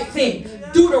the right thing,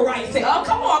 do the right thing. Oh,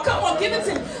 come on, give it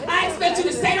to me. I expect you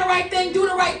to say the right thing, do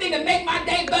the right thing to make my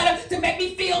day better, to make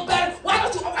me feel better. Why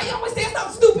you always say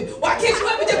something stupid? Why can't you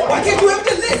ever just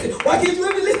listen? Why can't you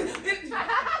ever listen?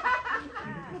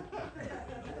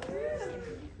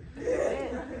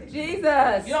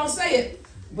 Jesus. You don't say it,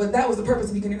 but that was the purpose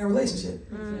of you getting in a relationship.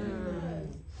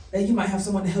 That you might have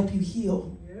someone to help you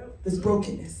heal this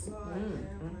brokenness.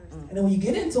 And then when you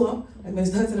get into them, like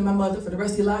Mr. Hudson and my mother, for the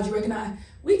rest of your lives, you recognize,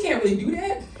 we can't really do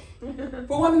that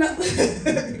for one another.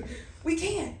 We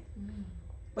can't.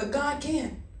 But God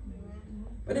can.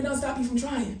 But it don't stop you from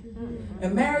trying.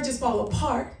 And marriages fall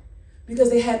apart because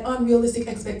they had unrealistic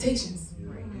expectations.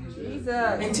 Jesus.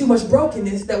 And too much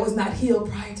brokenness that was not healed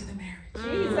prior to the marriage.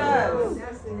 Jesus.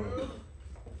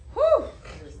 Whew.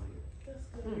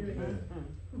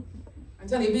 I'm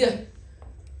telling you,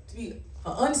 to be an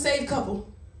unsaved couple,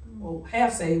 well,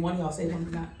 half saved, one of y'all saved, one of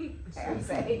you not. Half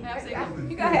saved.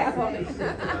 You got half on it.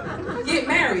 Get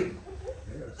married.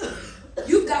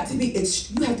 You have to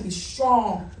be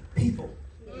strong people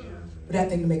for that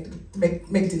thing to make it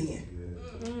to the end.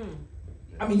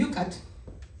 I mean, you got to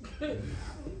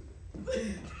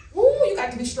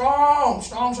be strong.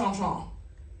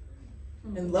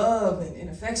 And love and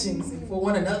affections and for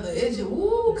one another. It's just,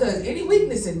 because any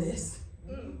weakness in this,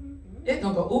 it's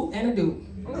gonna go oop and a doop.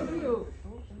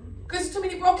 Because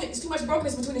it's too much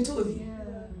brokenness between the two of you.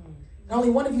 And only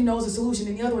one of you knows the solution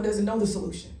and the other one doesn't know the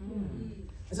solution.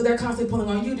 And so they're constantly pulling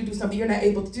on you to do something you're not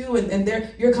able to do, and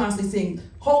you're constantly seeing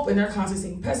hope and they're constantly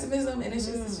seeing pessimism, and it's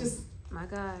just My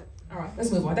God. all right,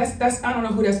 let's move on. That's I don't know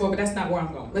who that's for, but that's not where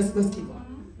I'm going. Let's keep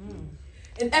going.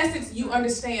 In essence, you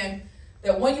understand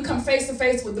that when you come face to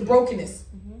face with the brokenness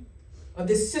of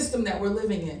this system that we're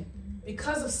living in,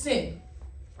 because of sin,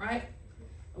 right?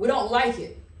 We don't like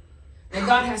it, and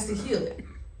God has to heal it.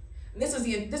 And this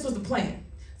was the plan.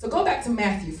 So go back to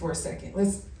Matthew for a second.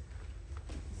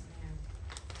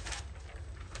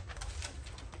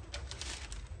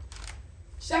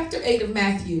 Chapter 8 of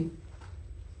Matthew,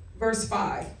 verse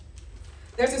 5.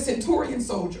 There's a centurion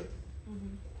soldier.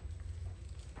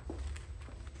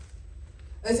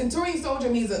 A centurion soldier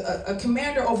means a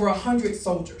commander over 100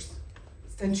 soldiers.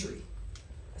 Century.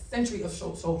 A century of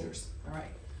soldiers. All right.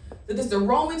 So this is a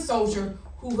Roman soldier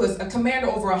who was a commander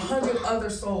over 100 other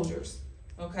soldiers.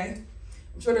 Okay?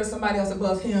 I'm sure there's somebody else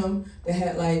above him that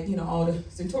had all the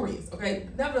centurions. Okay?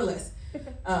 Nevertheless,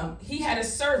 he had a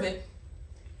servant.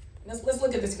 Let's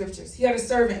look at the scriptures. He had a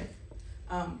servant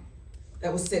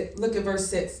that was sick. Look at verse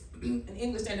 6. In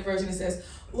English Standard Version it says,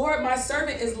 Lord, my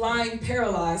servant is lying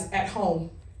paralyzed at home,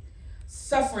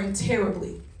 suffering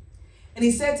terribly. And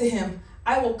he said to him,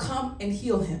 I will come and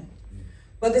heal him.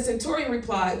 But the centurion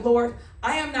replied, Lord,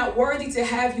 I am not worthy to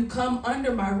have you come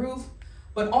under my roof,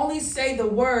 but only say the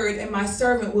word and my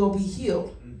servant will be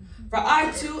healed. For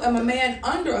I too am a man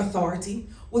under authority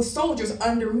with soldiers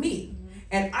under me.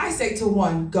 And I say to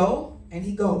one, go, and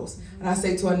he goes. And I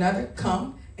say to another,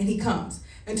 come, and he comes.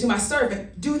 And to my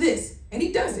servant, do this, and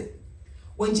he does it.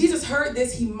 When Jesus heard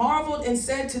this, he marveled and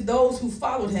said to those who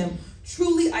followed him,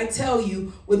 truly I tell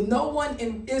you, with no one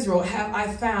in Israel have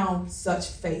I found such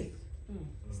faith.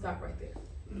 Stop right there.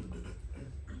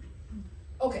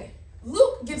 Okay,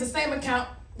 Luke gives the same account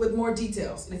with more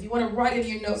details. And if you want to write it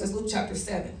in your notes, it's Luke chapter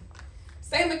 7.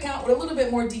 Same account with a little bit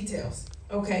more details.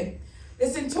 Okay, the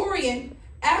centurion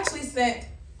actually sent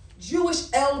Jewish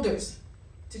elders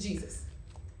to Jesus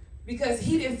because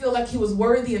he didn't feel like he was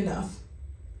worthy enough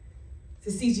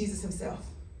to see Jesus himself.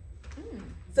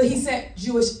 So he sent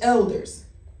Jewish elders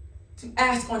to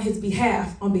ask on his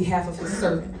behalf, on behalf of his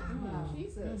servant.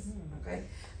 Jesus. Okay.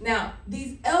 Now,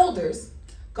 these elders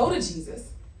go to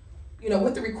Jesus,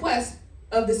 with the request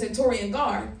of the centurion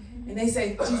guard, and they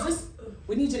say, Jesus,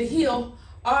 we need you to heal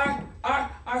our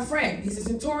friend. He's a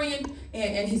centurion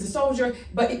and he's a soldier,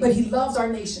 but he loves our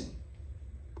nation.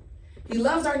 He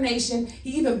loves our nation.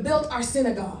 He even built our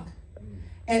synagogue.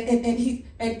 And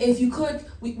if you could,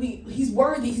 he's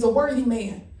worthy. He's a worthy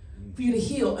man for you to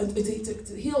heal,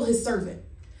 to heal his servant.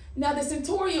 Now the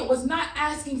centurion was not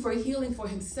asking for healing for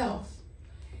himself.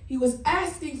 He was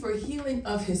asking for healing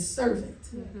of his servant.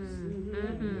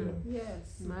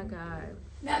 Yes. My God.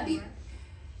 Now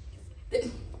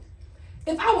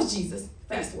if I was Jesus,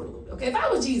 fast forward a little bit, okay? If I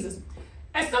was Jesus,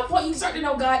 at some point you start to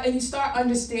know God and you start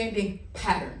understanding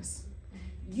patterns.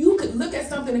 You could look at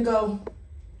something and go,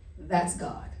 that's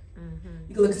God.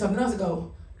 You could look at something else and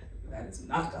go, that is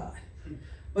not God.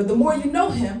 But the more you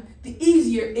know him, the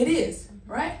easier it is,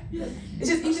 right? It's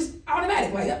just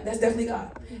automatic. Like, yep, that's definitely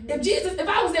God. If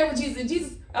I was there with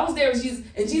Jesus,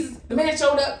 and Jesus, the man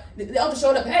showed up, the elder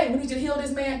showed up, hey, we need you to heal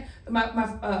this man,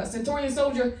 my centurion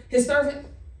soldier, his servant.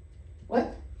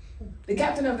 What? The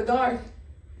captain of the guard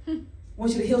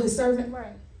wants you to heal his servant?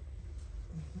 Right.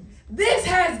 This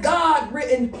has God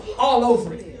written all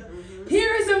over it.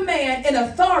 Here is a man in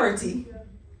authority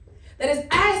that is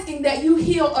asking that you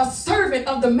heal a servant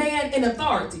of the man in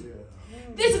authority.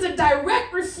 This is a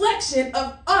direct reflection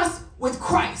of us with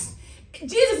Christ.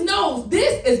 Jesus knows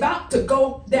this is about to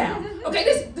go down.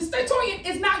 Okay, the centurion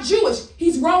is not Jewish.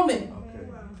 He's Roman.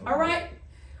 All right?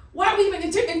 Why are we even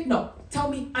continuing? No, tell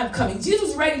me I'm coming. Jesus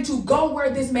was ready to go where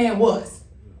this man was.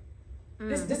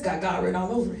 This got God written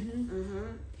all over it.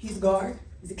 He's guard.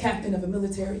 He's a captain of a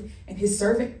military, and his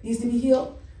servant needs to be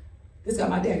healed. This got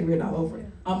my daddy written all over it.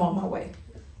 I'm on my way.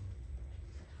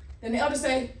 Then the elders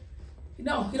say,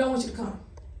 no, he don't want you to come.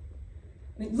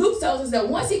 And Luke tells us that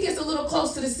once he gets a little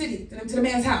close to the city, to the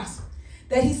man's house,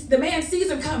 that the man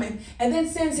sees him coming and then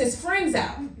sends his friends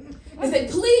out and say,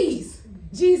 please,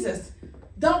 Jesus,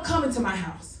 don't come into my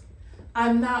house.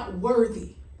 I'm not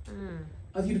worthy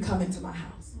of you to come into my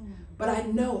house. But I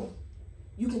know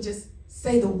you can just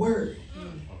say the word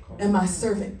and my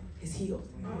servant is healed.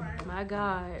 My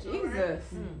God. Jesus.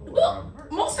 Well,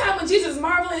 most time when Jesus is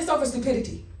marveling, it's over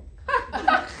stupidity.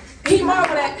 He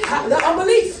marveled at the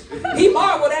unbelief. He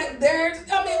marveled at every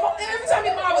time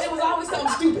he marveled, it was always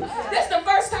something stupid. That's the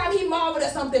first time he marveled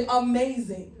at something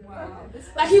amazing. Wow.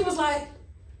 Like he was like,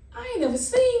 I ain't never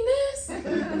seen this.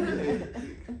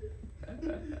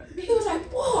 He was like,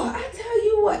 boy, I tell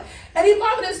you what. And he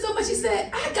marveled at it so much, he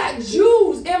said, I got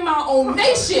Jews in my own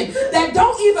nation that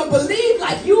don't even believe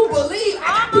like you believe. I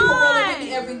got people rolling with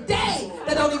me every day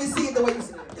that don't even see it the way you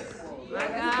see it. My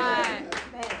God.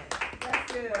 Man,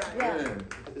 that's good. Yeah.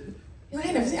 I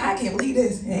ain't never seen, I can't believe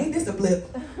this. Ain't this a blip?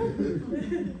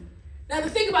 Now the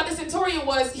thing about the centurion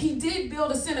was he did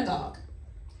build a synagogue.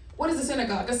 What is a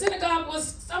synagogue? A synagogue was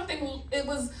something, it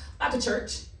was like a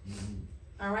church.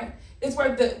 All right? It's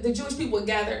where the Jewish people would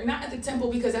gather, not at the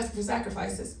temple because that's for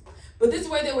sacrifices, but this is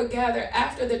where they would gather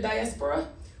after the diaspora,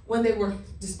 when they were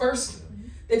dispersed,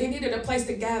 that they needed a place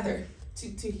to gather,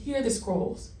 to hear the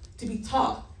scrolls, to be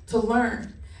taught, to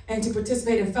learn, and to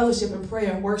participate in fellowship and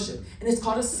prayer and worship. And it's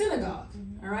called a synagogue.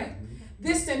 All right?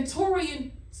 This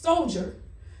centurion soldier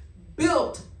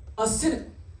built a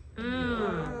synagogue.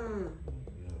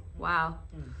 Wow.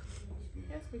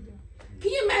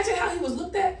 Can you imagine how he was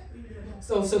looked at?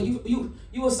 So you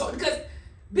were so, because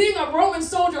being a Roman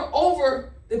soldier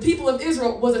over the people of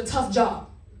Israel was a tough job.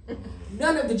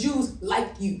 None of the Jews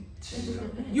liked you.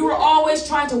 You were always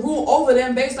trying to rule over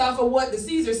them based off of what the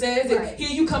Caesar says. And here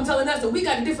you come telling us that we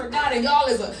got a different God and y'all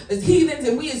is heathens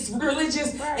and we is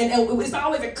religious. And it's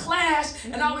always a clash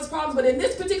and always problems. But in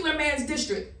this particular man's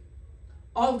district,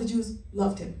 all of the Jews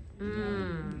loved him.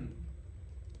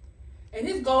 And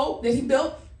his goal that he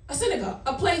built a synagogue,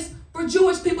 a place for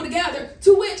Jewish people to gather,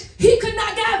 to which he could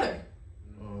not gather.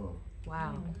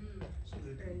 Wow.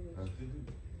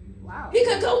 He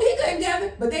couldn't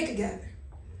gather, but they could gather.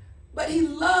 But he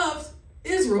loved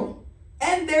Israel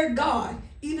and their God,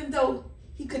 even though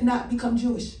he could not become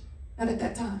Jewish, not at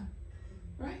that time.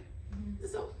 Right?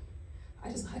 So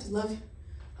I just love you.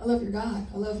 I love your God.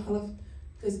 I love,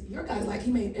 because your God is like,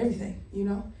 he made everything, you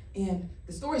know? And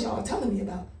the stories y'all are telling me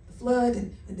about the flood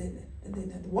and then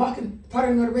the walking,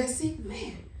 parting of the Red Sea,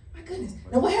 man, my goodness.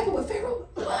 Now what happened with Pharaoh?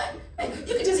 What? Man,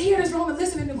 you can just hear this Roman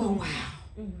listening and going, wow.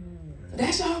 So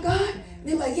that's y'all God? And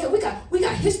they're like, yeah, we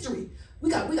got history. We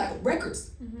got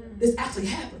records. This actually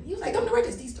happened. He was like, them the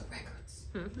records, these the records.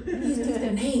 These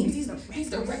the names. These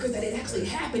the records that it actually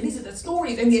happened. These are the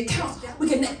stories and the accounts. We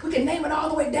can name it all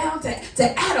the way down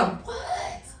to Adam.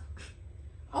 What?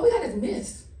 All we got is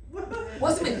myths.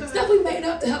 What's the myth? Stuff we made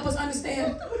up to help us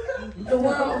understand the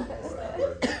world.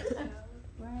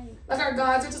 Like our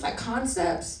gods are just like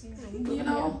concepts. You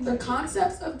know, they're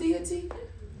concepts of deity.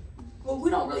 Well, we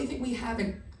don't really think we have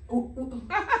it.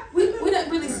 We don't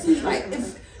really see, like,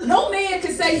 if no man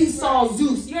can say he saw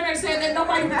Zeus. You understand that?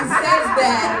 Nobody really says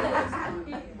that.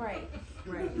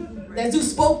 Right. That Zeus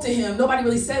spoke to him. Nobody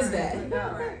really says that.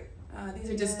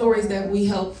 These are just stories that we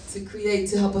help to create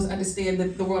to help us understand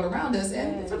the world around us.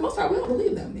 And for the most part, we don't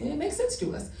believe them. It makes sense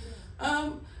to us.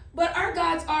 But our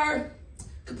gods are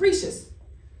capricious,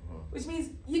 which means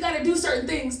you got to do certain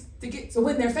things to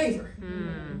win their favor.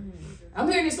 I'm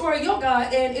hearing the story of your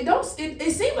God, and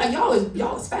it seems like y'all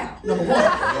is foul. Number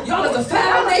one, y'all is a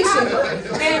foul nation,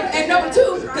 and number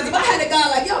two, because if I had a God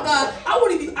like your God,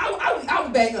 I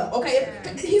would bang up. Okay,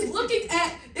 he's looking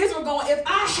at Israel going, if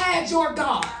I had your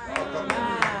God,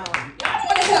 y'all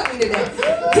want to help me today.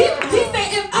 He's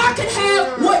saying, if I could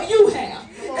have what you have,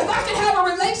 if I could have a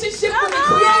relationship with the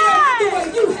Creator the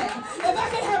way you have, if I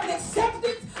could have an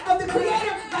acceptance of the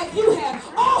Creator like you have,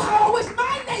 oh, how I wish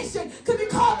my nation could be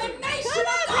called the nation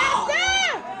of God.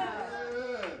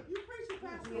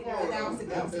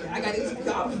 I got it.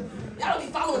 Y'all don't be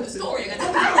following the story.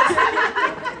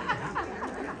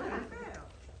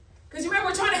 Because you remember,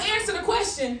 we're trying to answer the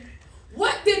question,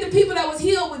 what did the people that was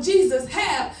healed with Jesus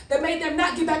have that made them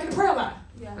not get back in the prayer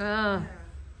line?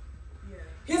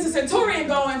 Here's a centurion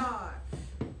going,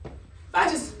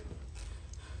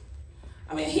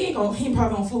 he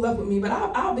probably gonna fool up with me, but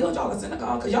I'll build y'all a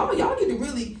synagogue, because y'all need to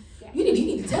really, you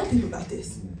need to tell people about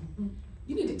this.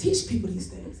 You need to teach people these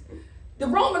things. The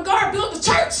Roman guard built the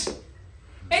church,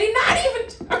 and he's not even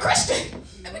a Christian.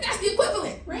 I mean, that's the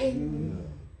equivalent, right? And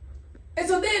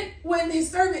so then when his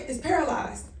servant is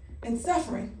paralyzed and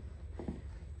suffering,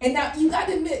 and now you got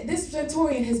to admit, this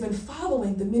centurion has been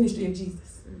following the ministry of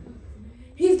Jesus.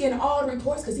 He's getting all the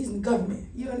reports because he's in government.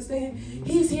 You understand?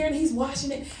 He's hearing, he's watching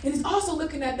it, and he's also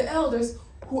looking at the elders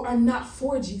who are not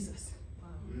for Jesus.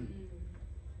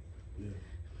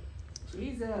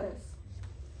 Jesus.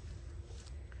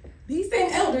 These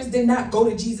same elders did not go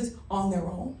to Jesus on their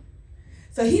own.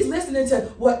 So he's listening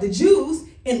to what the Jews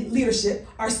in leadership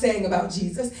are saying about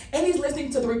Jesus, and he's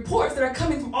listening to the reports that are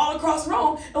coming from all across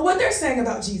Rome and what they're saying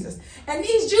about Jesus. And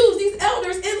these Jews, these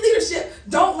elders in leadership,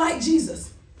 don't like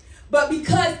Jesus. But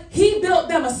because he built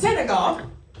them a synagogue,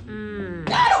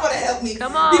 God don't want to help me.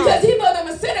 Come on. Because he built them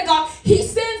a synagogue, he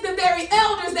sends the very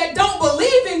elders that don't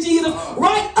believe in Jesus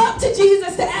right up to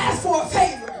Jesus to ask for a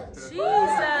favor.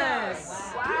 Jesus.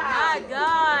 My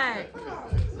God.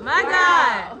 My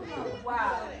God.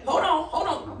 Wow. Hold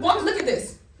on. Look at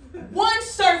this. One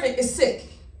servant is sick.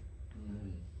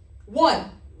 One.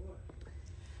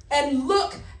 And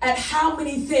look at how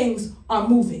many things are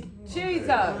moving. Jesus.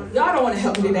 Y'all don't want to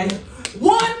help me today.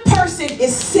 one person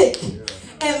is sick,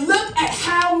 and look at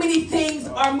how many things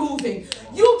are moving.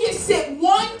 You get sick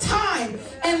one time,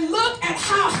 and look at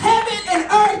how heaven and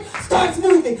earth starts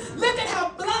moving. Look at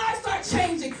how lives start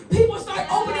changing. People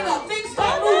start opening up. Things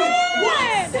start moving.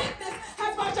 One sickness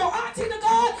has brought your auntie to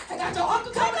God, and got your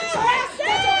uncle coming to church, got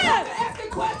your cousin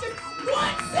asking questions.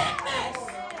 One sickness.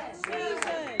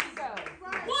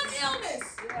 One illness.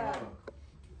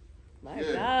 My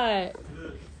God.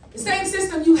 The same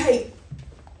system you hate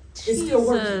is still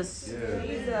working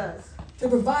Jesus. to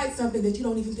provide something that you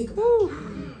don't even think about.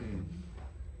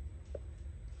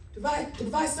 To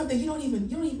provide something you don't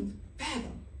even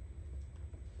fathom.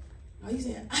 Are you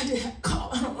saying, I just have call,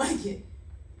 I don't like it.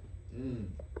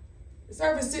 The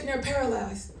servant's sitting there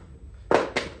paralyzed.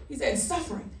 He said,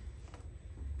 suffering.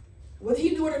 Whether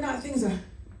he knew it or not, things are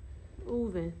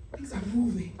Moving.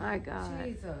 moving. My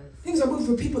God. Things are moving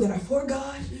for people that are for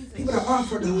God, people that aren't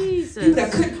for God. Jesus. People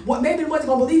that maybe wasn't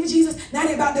going to believe in Jesus, now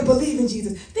they're about to believe in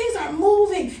Jesus. Things are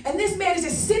moving, and this man is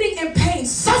just sitting in pain,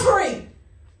 suffering.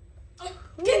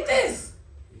 Get this.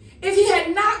 If he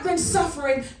had not been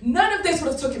suffering, none of this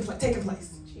would have taken place.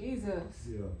 Jesus.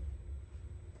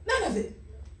 None of it.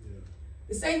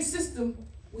 The same system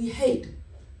we hate,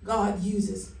 God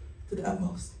uses to the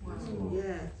utmost.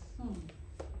 Yes.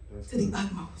 To the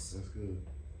utmost. That's good.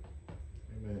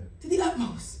 Amen. To the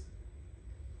utmost.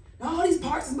 Now all these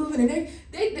parts is moving, and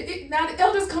they now the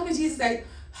elders come to Jesus and say,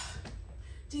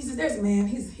 Jesus, there's a man.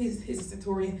 He's a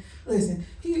centurion. Listen,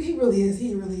 he really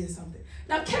is something.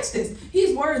 Now catch this.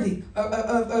 He's worthy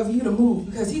of you to move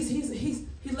because he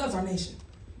loves our nation.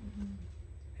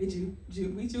 Hey Jew,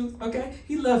 we Jews, okay?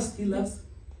 He loves. He's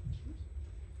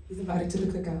invited to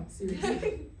the cookout.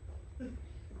 Seriously.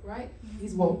 Right?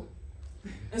 He's woke.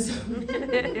 And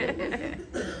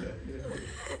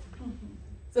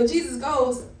so Jesus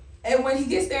goes, and when he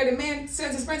gets there, the man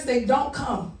says his friends, say, don't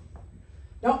come.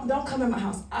 Don't come in my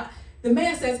house. The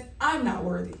man says, I'm not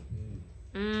worthy.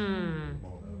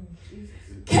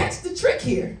 Catch the trick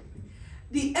here.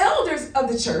 The elders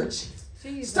of the church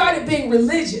started being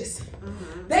religious.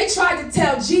 They tried to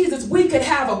tell Jesus we could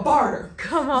have a barter.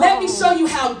 Come on. Let me show you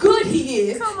how good he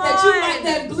is, Come that you on. might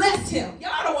then bless him.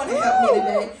 Y'all don't want to help me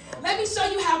today. Let me show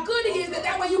you how good he is,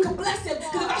 that way you can bless him.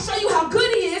 Because if I show you how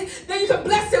good he is, then you can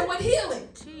bless him with healing.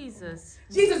 Jesus.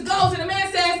 Jesus goes and the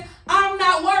man says, I'm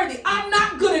not worthy. I'm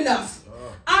not good enough.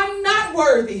 I'm not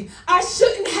worthy. I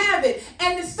shouldn't have it.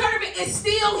 And the servant is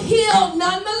still healed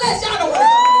nonetheless. Y'all don't want to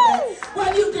help me today.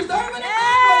 Whether you deserve it or not,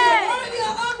 whether you're worthy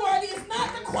or unworthy, it's not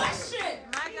the question.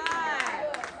 My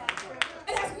God.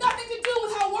 It has nothing to do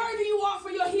with how worthy you are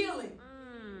for your healing.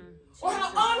 Or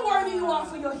how unworthy you are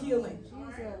for your healing.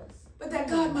 But that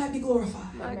God might be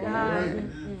glorified. My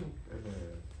God.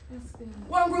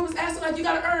 One group was asking like, you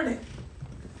got to earn it.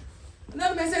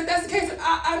 Another man said, if that's the case,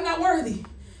 I'm not worthy.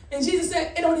 And Jesus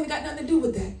said, it don't even got nothing to do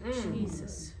with that.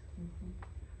 Jesus.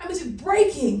 I mean, just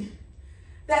breaking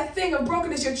that thing of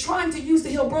brokenness you're trying to use to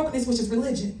heal brokenness, which is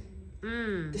religion.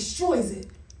 Destroys it.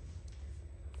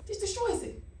 Just destroys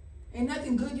it. Ain't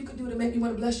nothing good you could do to make me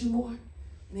want to bless you more.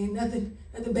 And ain't nothing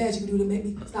bad you can do to make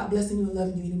me stop blessing you and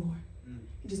loving you anymore.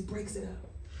 It just breaks it up.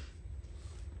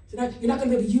 So you're not going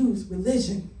to be able to use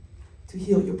religion to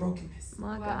heal your brokenness.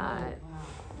 My God.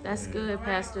 That's good,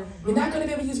 Pastor. You're not going to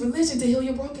be able to use religion to heal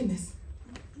your brokenness.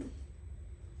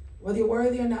 Whether you're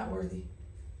worthy or not worthy,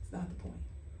 it's not the point.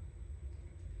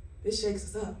 This shakes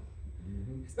us up.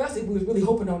 Especially if we was really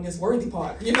hoping on this worthy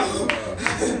part, you know.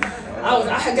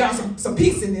 I had got some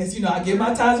peace in this, you know. I give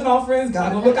my tithes and offerings,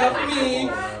 God gonna look out for me.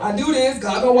 I do this,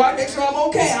 God gonna watch, make sure I'm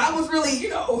okay. I was really, you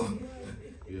know,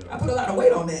 I put a lot of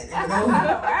weight on that, you know.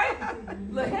 Right?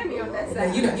 Look heavy on that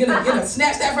side. You know,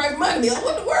 snatch that first money. Like,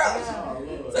 what in the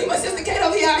world? So my sister Kate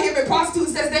over here out here been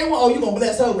prostitutes since day one. Oh, you gonna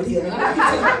bless her with healing? I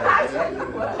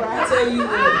tell you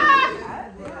what.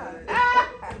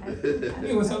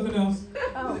 It was something else.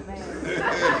 Oh, man.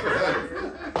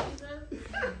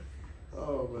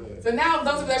 Oh, man. So now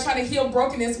those of us that are trying to heal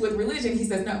brokenness with religion, he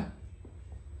says no.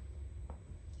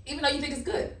 Even though you think it's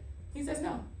good, he says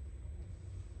no.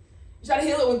 You try to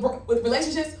heal it with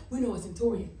relationships, we know a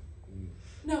centurion.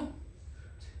 No.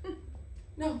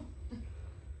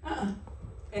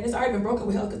 And it's already been broken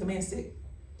with health because the man's sick.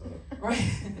 Right?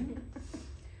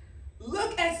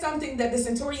 Look at something that the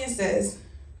centurion says.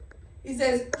 He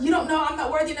says, you don't know, I'm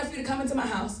not worthy enough for you to come into my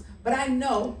house, but I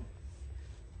know,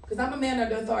 because I'm a man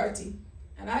under authority,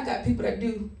 and I got people that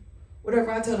do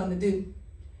whatever I tell them to do.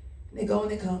 And they go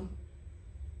and they come.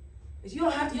 But you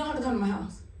don't have to come to my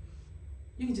house.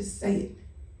 You can just say it.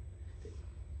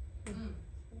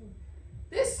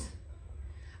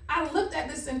 I looked at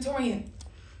this centurion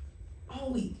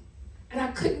all week, And I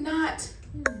could not.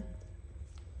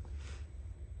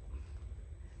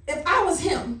 If I was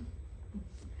him,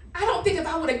 I don't think if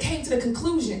I would have came to the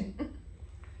conclusion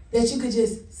that you could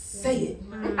just say it.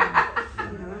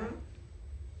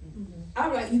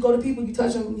 I'm like, you go to people, you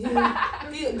touch them,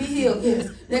 heal, be healed, yes.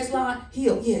 Next line,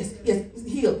 heal, yes,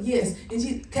 heal, yes. And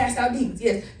you cast out demons,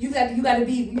 yes. You got to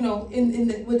be,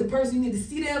 with the person. You need to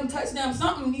see them, touch them,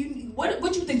 something.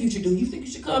 What you think you should do? You think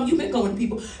you should come? You've been going to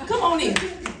people. Come on in. You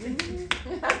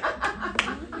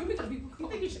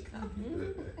think you should come?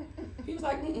 He was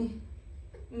like,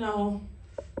 no,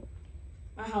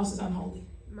 my house is unholy.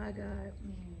 My God.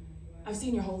 I've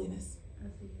seen your holiness.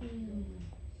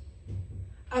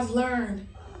 I've learned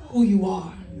who you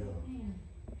are.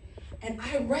 And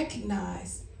I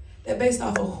recognize that based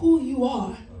off of who you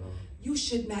are, you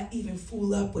should not even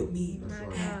fool up with me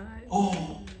at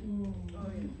all.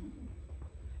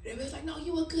 Everybody's like, no,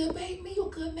 you a good baby, you a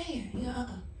good man. Yeah,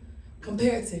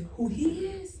 compared to who he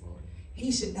is,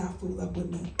 he should not fool up with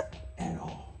me at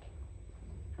all.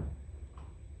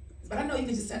 But I know you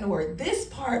can just send the word. This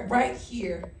part right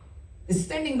here is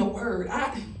sending the word.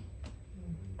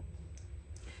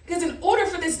 Because in order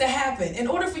for this to happen, in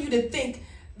order for you to think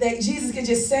that Jesus can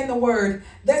just send the word,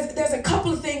 there's a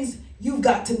couple of things you've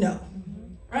got to know,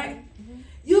 right?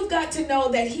 You've got to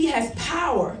know that he has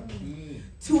power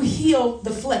to heal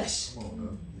the flesh.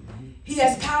 He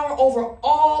has power over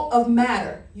all of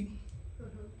matter.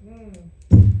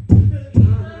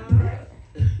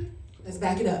 Let's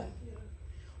back it up.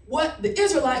 What the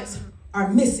Israelites are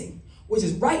missing, which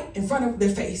is right in front of their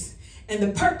face, and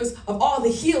the purpose of all the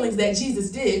healings that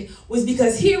Jesus did was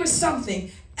because here is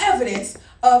something, evidence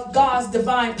of God's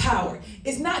divine power.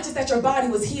 It's not just that your body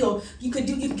was healed. You can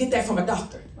get that from a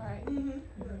doctor. Right.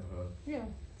 Yeah.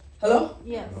 Hello?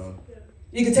 Yes.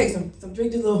 You can take some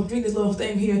drink this little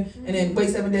thing here, and then wait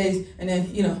 7 days, and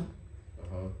then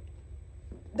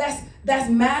That's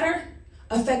matter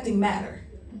affecting matter.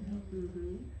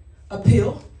 A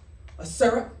pill, a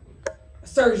syrup, a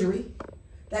surgery.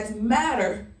 That's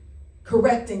matter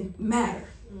correcting matter.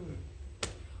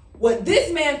 What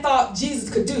this man thought Jesus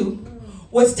could do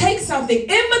was take something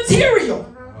immaterial,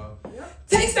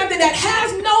 take something that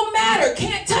has no matter,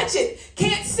 can't touch it,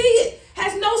 can't see it,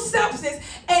 has no substance,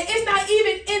 and it's not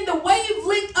even in the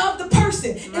wavelength of the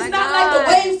person. It's not like the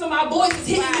waves from our voice is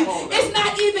hitting you. It's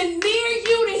not even near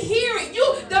you to hear it.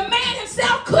 The man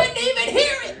himself couldn't even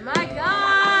hear it. My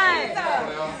God.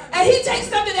 And he takes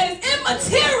something that is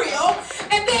immaterial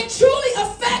and then truly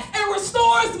affects and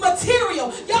restores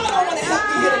material. Y'all don't want to help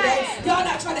me here today. Y'all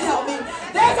not trying to help me.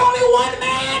 There's only one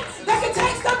man that can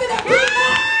take something that we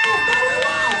know is very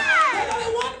well. There's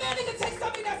only one man that can take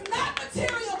something that's not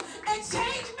material and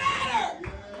change matter.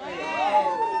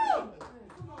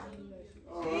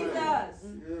 Jesus.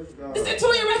 The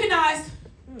centurion recognized,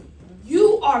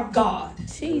 you are God.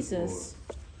 Jesus.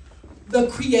 The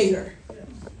creator.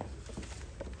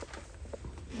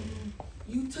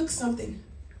 You took something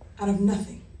out of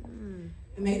nothing and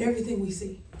made everything we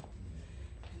see.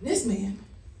 And this man,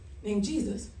 named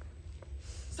Jesus,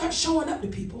 starts showing up to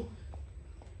people.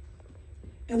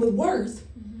 And with words,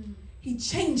 he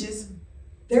changes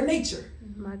their nature.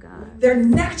 My God. Their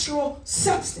natural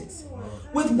substance.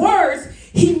 With words,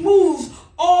 he moves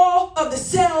all of the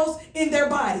cells in their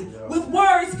body. With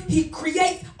words, he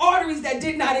creates arteries that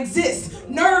did not exist,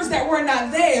 nerves that were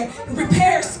not there,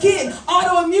 repairs skin,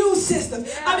 autoimmune system.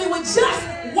 I mean, with just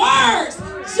words,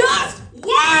 just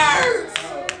words,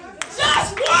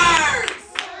 just words.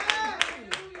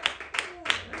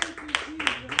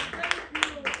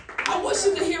 I wish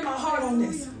you could hear my heart on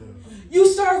this. You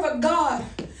serve a God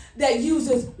that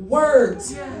uses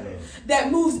words, that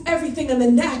moves everything in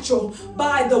the natural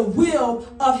by the will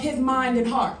of his mind and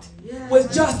heart,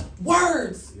 with just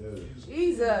words.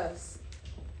 Jesus.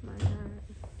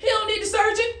 He don't need the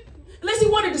surgeon unless he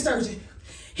wanted the surgeon.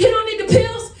 He don't need the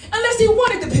pills unless he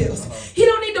wanted the pills. He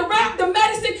don't need the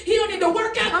medicine. He don't need the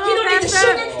workout. He don't need the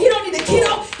sugar. He don't need the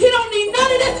keto. He don't need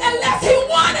none of this unless he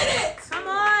wanted it. Come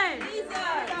on.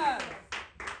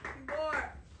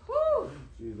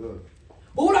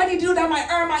 But what do I need to do that I might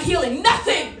earn my healing?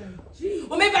 Nothing.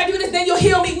 Well, maybe if I do this, then you'll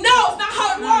heal me. No, it's not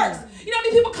how it works. You know how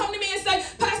many people come to me and say,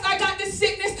 Pastor, I got this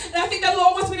sickness, and I think the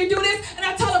Lord wants me to do this, and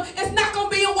I tell him, it's not going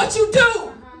to be in what you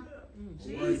do.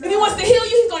 If he wants to heal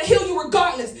you, he's going to heal you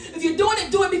regardless. If you're doing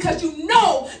it, do it because you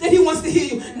know that he wants to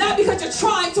heal you, not because you're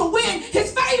trying to win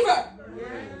his favor.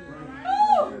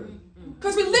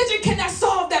 Because religion cannot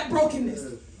solve that brokenness.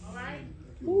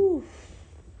 Ooh.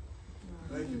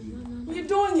 When you're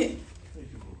doing it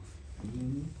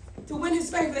to win his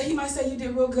favor, that he might say, you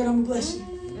did real good, I'm going to bless you.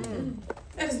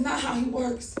 That is not how he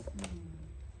works.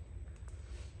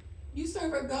 You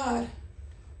serve a God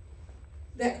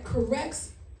that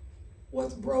corrects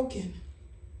what's broken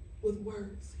with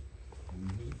words.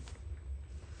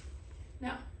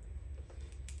 Now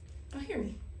hear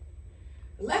me.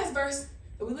 The last verse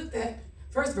that we looked at,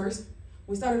 first verse,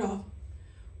 we started off,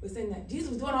 was saying that Jesus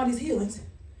was doing all these healings,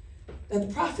 that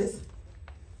the prophets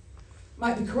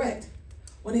might be correct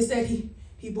when they said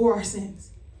he bore our sins.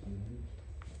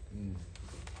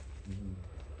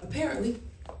 Apparently,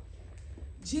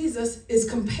 Jesus is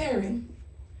comparing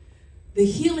the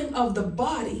healing of the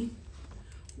body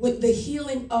with the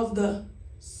healing of the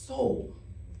soul.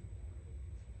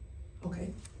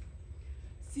 Okay.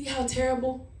 See how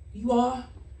terrible you are,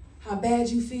 how bad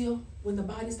you feel when the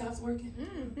body stops working?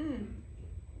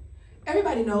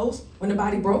 Everybody knows when the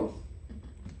body broke.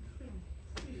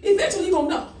 Eventually you're going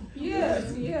to know.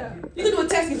 Yes, yeah. You can do a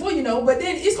test before you know, but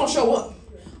then it's going to show up.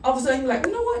 All of a sudden you're like,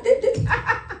 you know what?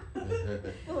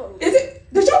 Is it?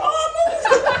 Did your arm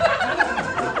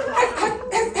move?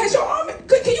 has your arm? Can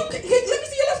let me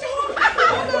see you lift your arm.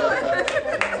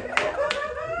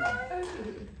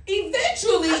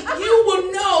 Eventually, you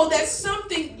will know that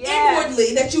something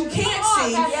inwardly that you can't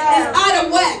see is out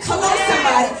of whack. Hello,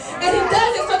 somebody. And he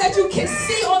does it so that you can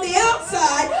see on the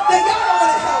outside that God don't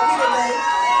want to help you today.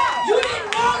 You didn't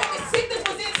know that the sickness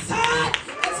was inside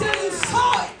until you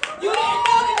saw it. You didn't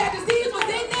know that that disease was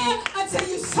in there until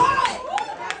you saw it.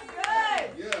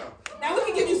 Now we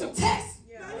can give you some tests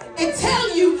and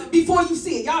tell you before you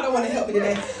see it. Y'all don't want to help me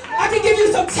today. I can give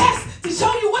you some tests to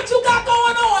show you what you got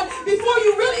going on before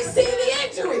you really see the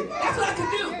injury. That's what I can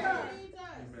do.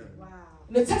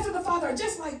 And the tests of the Father are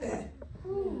just like that.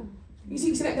 You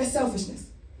see that's selfishness.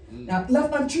 Now,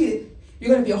 left untreated,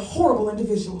 you're going to be a horrible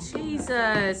individual.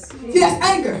 Jesus. See, that's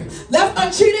anger. Left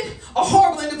untreated, a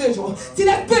horrible individual. See,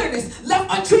 that's bitterness. Left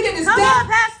untreated is Come death. on,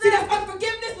 Pastor. See, that's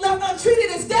unforgiveness. Left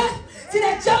untreated is death. See,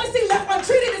 that jealousy. Left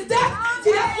untreated is death.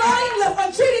 See, that's lying. Left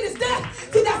untreated is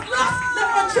death. See, that's lust.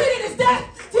 Left untreated is death.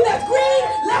 See, that's greed.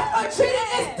 Left untreated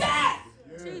is death.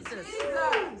 Jesus.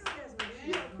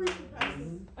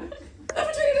 Left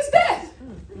untreated is death.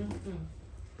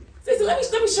 See, so let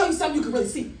me show you something you can really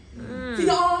see. See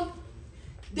the arm?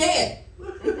 Dead.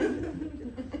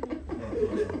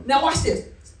 Now watch this.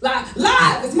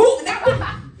 Live. It's moving now.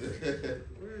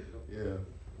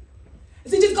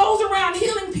 See, it just goes around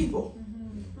healing people.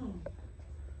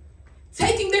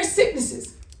 Taking their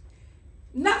sicknesses.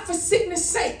 Not for sickness'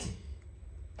 sake.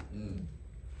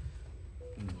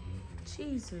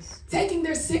 Jesus. Taking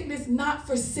their sickness not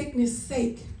for sickness'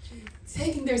 sake.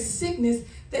 Taking their sickness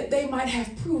that they might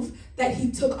have proof that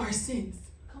he took our sins.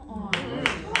 Come on.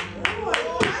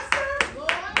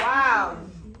 Wow.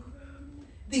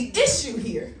 The issue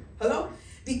here,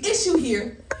 The issue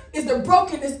here is the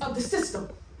brokenness of the system.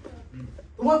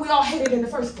 The one we all hated in the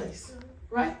first place,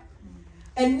 right?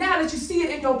 And now that you see it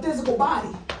in your physical body,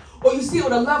 or you see it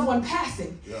with a loved one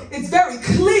passing, it's very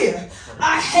clear,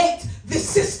 I hate this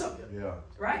system,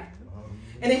 right?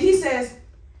 And then he says,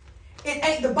 it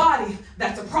ain't the body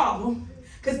that's a problem,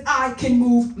 because I can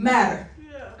move matter.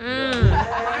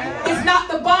 It's not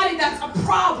the body that's a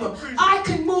problem. I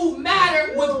can move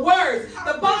matter with words.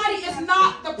 The body is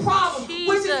not the problem.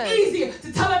 Which is easier,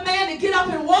 to tell a man to get up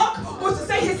and walk, or to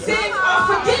say his sins are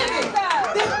forgiven?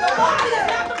 The body is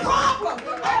not the problem.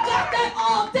 I got that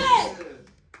all day.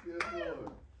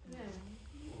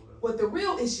 What the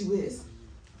real issue is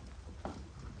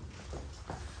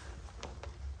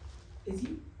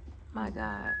you. My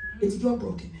God. It's your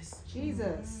brokenness.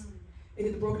 Jesus. Is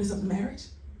it the brokenness of the marriage?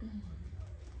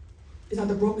 It's not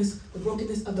the brokenness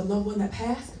of the loved one that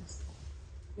passed?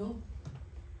 No.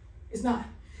 It's not.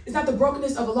 It's not the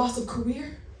brokenness of a loss of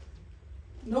career?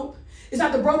 Nope. It's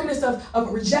not the brokenness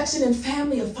of rejection in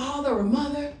family, a father or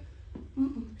mother?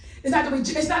 It's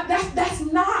not that's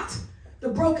not the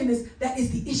brokenness that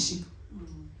is the issue.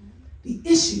 The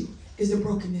issue is the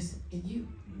brokenness in you.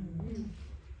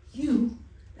 You,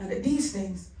 now that these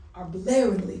things are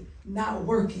blaringly not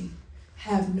working,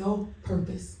 have no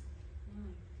purpose.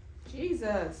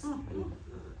 Jesus.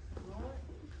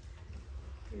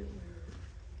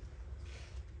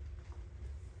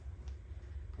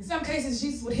 In some cases,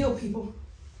 Jesus would heal people.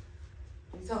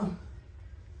 He'd tell them,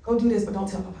 go do this, but don't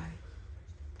tell nobody.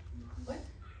 What?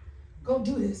 Go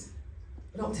do this,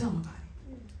 but don't tell nobody.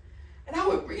 And I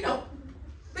would,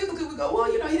 biblically we go,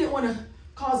 well, he didn't want to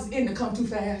cause his end to come too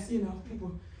fast.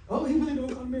 People, oh, he really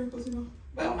don't cause miracles,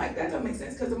 But I'm like, that doesn't make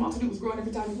sense because the multitude was growing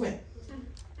every time he went.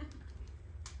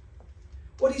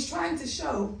 What he's trying to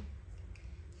show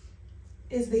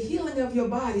is the healing of your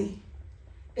body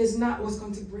is not what's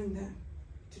going to bring them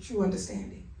to true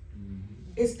understanding.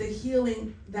 It's the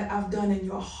healing that I've done in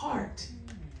your heart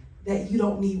that you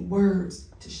don't need words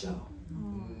to show.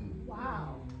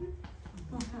 Wow.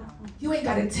 You ain't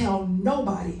got to tell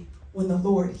nobody when the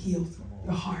Lord heals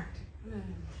your heart.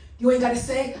 You ain't got to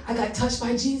say, I got touched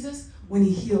by Jesus when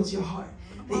he heals your heart.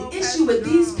 The issue with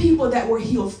these people that were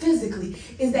healed physically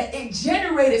is that it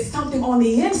generated something on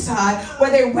the inside where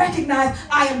they recognize,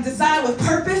 I am designed with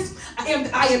purpose. I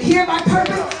am here by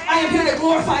purpose. I am here to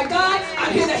glorify God.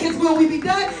 I'm here that his will be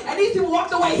done. And these people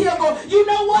walked away here and go, you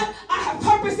know what? I have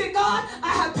purpose in God. I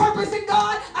have purpose in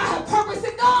God. I have purpose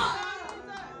in God.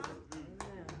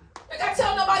 They got to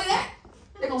tell nobody that.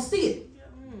 They're going to see it.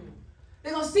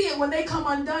 They're going to see it when they come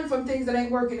undone from things that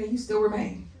ain't working and you still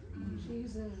remain.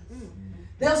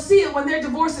 They'll see it when their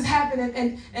divorces happen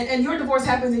and your divorce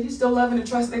happens and you still loving and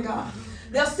trusting God.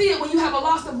 They'll see it when you have a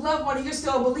loss of loved one and you're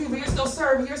still a believer, you're still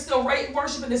serving, you're still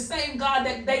worshiping the same God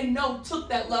that they know took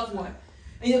that loved one.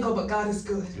 And you'll go, but God is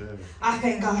good. I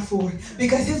thank God for it.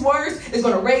 Because his words is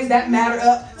going to raise that matter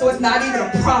up so it's not even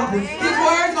a problem. His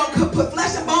words going to put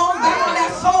flesh and bones back on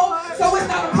that soul so it's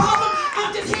not a problem.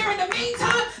 I'm just here in the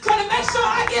meantime trying to make sure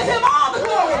I give him all the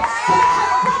glory. Because I have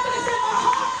a brokenness in my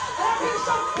heart. And I'm here to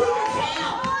show he can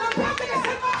heal the brokenness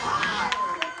in my heart.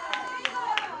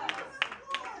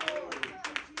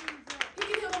 He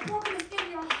can heal the brokenness in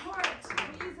your heart.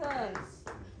 Jesus.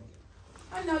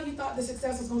 I know you thought the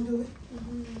success was going to do it.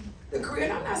 The career,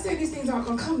 and I'm not saying these things aren't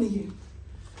going to come to you.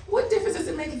 What difference does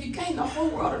it make if you gain the whole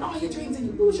world and all your dreams and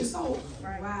you lose your soul?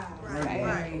 Wow.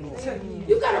 Right.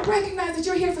 You got to recognize that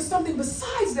you're here for something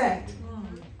besides that.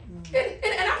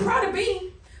 And I'm proud of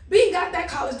Bean. Bean got that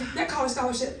college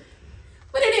scholarship.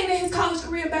 But it ain't in his college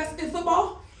career in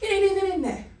football. It ain't even in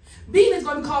that. Bean is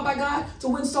going to be called by God to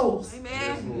win souls.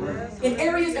 Amen. In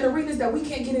areas and arenas that we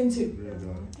can't get into.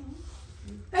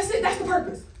 That's it. That's the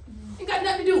purpose. Ain't got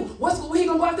nothing to do. Where he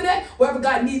gonna go after that? Wherever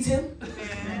God needs him.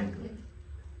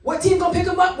 What team gonna pick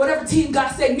him up? Whatever team God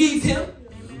said needs him.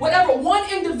 Whatever one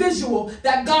individual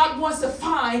that God wants to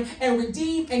find and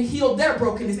redeem and heal their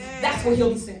brokenness, that's where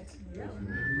he'll be sent.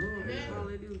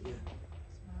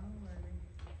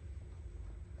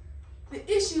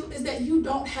 The issue is that you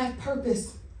don't have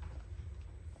purpose.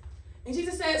 And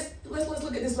Jesus says, let's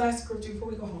look at this last scripture before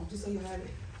we go home, just so you have it.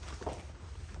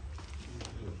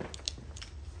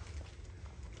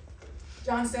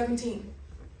 John 17,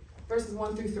 verses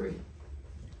 1 through 3.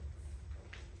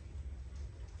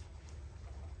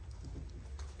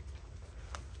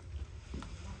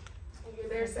 When you're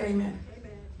there, say amen.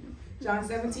 John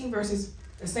 17,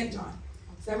 St. John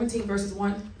 17, verses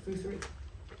 1 through 3.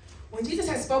 When Jesus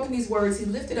had spoken these words, he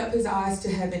lifted up his eyes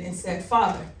to heaven and said,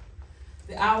 Father,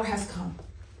 the hour has come.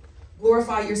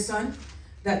 Glorify your Son,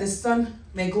 that the Son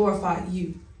may glorify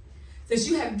you. Since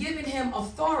you have given him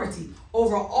authority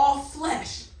over all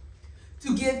flesh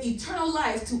to give eternal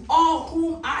life to all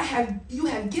whom you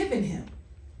have given him.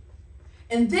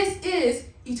 And this is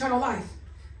eternal life,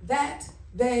 that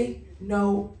they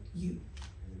know you,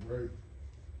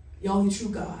 the only true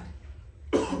God,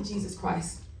 and Jesus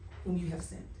Christ, whom you have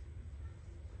sent.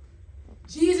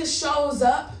 Jesus shows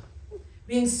up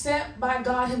being sent by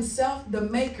God himself, the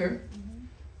maker,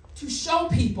 to show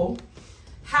people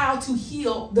how to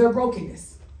heal their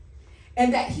brokenness.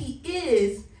 And that he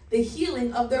is the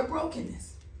healing of their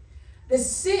brokenness. The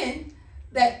sin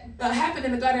that happened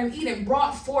in the Garden of Eden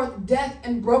brought forth death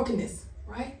and brokenness,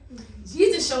 right?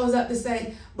 Jesus shows up to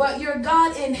say, but your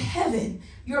God in heaven,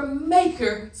 your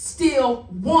maker, still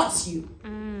wants you.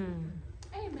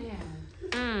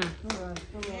 Amen.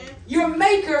 Your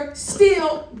maker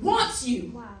still wants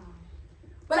you. Wow.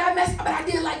 But I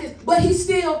did like this. But he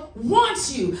still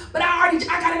wants you. But I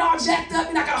got it all jacked up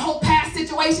and I got a whole past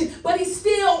situation. But he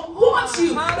still wants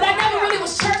you. But I never really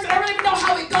was church and I really didn't know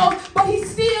how it goes. But he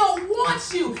still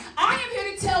wants you. I am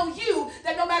here to tell you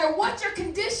that no matter what your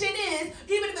condition is,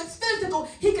 even if it's physical,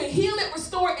 he can heal it,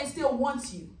 restore it, and still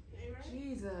wants you.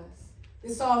 Jesus.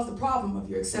 This solves the problem of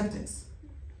your acceptance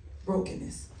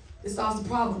brokenness. This solves the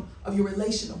problem of your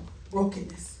relational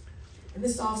brokenness. And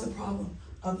this solves the problem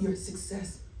of your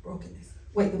success brokenness.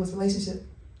 Wait, there was relationship.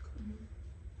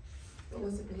 What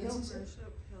was it? Relationship?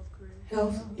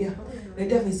 Health. Yeah. It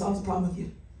definitely solves the problem of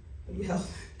your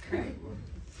health. Right?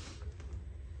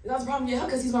 It solves the problem of your health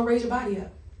because he's going to raise your body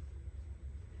up.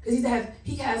 Because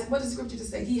he has, what does the scripture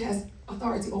just say? He has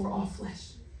authority over all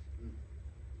flesh.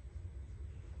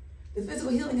 The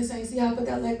physical healing is saying, see how I put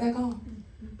that leg back on?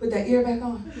 Put that ear back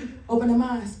on? Open them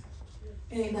eyes.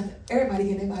 It ain't nothing. Everybody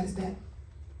getting their bodies back.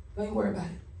 Don't even worry about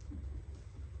it.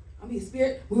 I'll be a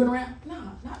spirit moving around. No,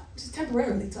 not just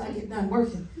temporarily till I get done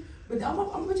working. But I'm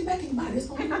gonna put you back in your body. It's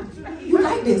gonna be you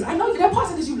like this. I know you. That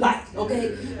part of this you like.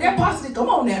 okay? There are parts that, come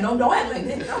on now, don't act like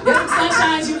that. There's some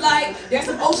sunshines you like, there's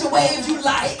some ocean waves you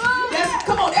like.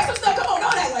 Come on, there's some stuff, come on,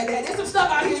 don't act like that. There's some stuff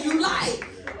out here you like.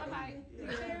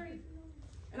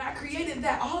 And I created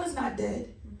that. All is not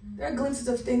dead. There are glimpses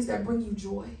of things that bring you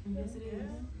joy. Yes, it is.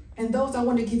 And those I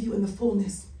want to give you in the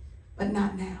fullness, but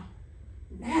not now.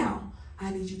 Now,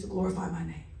 I need you to glorify my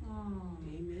name.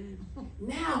 Amen.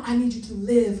 Now, I need you to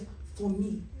live for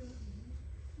me.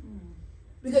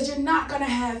 Because you're not going to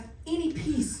have any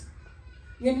peace.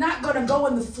 You're not going to go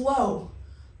in the flow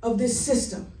of this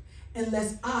system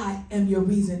unless I am your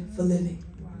reason for living.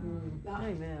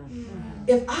 Amen.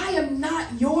 If I am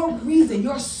not your reason,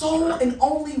 your sole and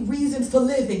only reason for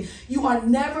living, you are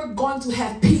never going to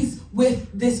have peace with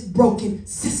this broken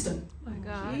system. My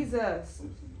God. Jesus.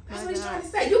 That's what he's trying to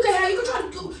say. You can try to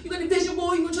go, you're going to vision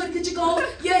board, you're going to try to get your goal.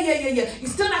 Yeah. You're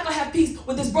still not going to have peace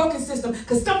with this broken system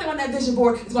because something on that vision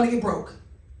board is going to get broke.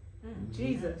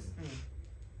 Jesus.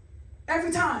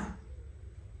 Every time.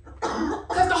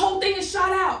 Because the whole thing is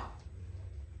shot out.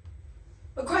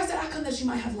 But Christ said, I come that you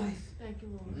might have life. Thank you,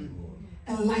 Lord.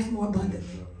 And life more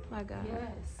abundantly. My God.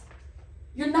 Yes.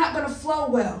 You're not going to flow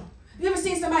well. You ever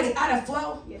seen somebody out of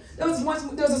flow? Yes. There was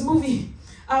this movie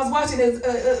I was watching. It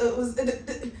was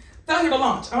Failure to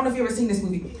Launch. I don't know if you ever seen this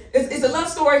movie. It's a love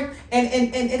story, and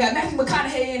it got Matthew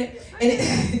McConaughey in it,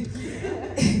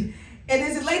 and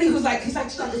there's this lady she's like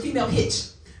the female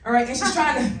Hitch, all right, and she's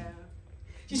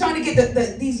trying to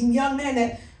get these young men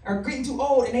that are getting too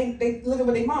old and they living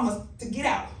with their mamas to get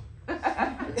out.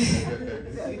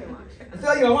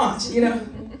 Failure to launch, you know.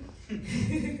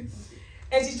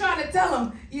 And she's trying to tell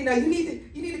them, you know, you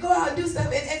need to go out and do stuff.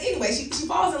 And anyway, she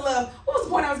falls in love. What was the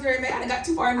point I was getting mad? I got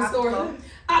too far in the story.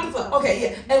 Afterflow. Okay,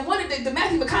 yeah. And one of the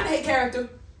Matthew McConaughey character,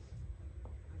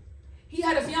 he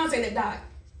had a fiance that died.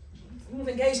 He was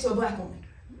engaged to a black woman.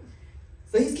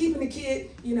 So he's keeping the kid,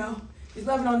 you know, he's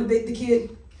loving on the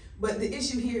kid. But the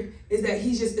issue here is that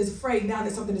he just is afraid now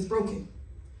that something is broken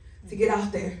to get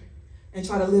out there and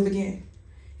try to live again.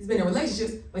 He's been in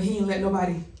relationships, but he ain't let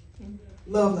nobody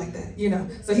love like that, you know.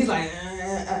 So he's like,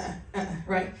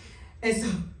 right? And so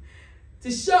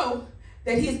to show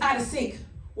that he is out of sync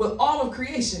with all of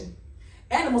creation,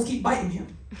 animals keep biting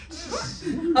him.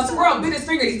 A squirrel bit his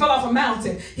finger, he fell off a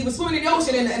mountain. He was swimming in the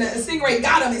ocean and a stingray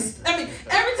got him.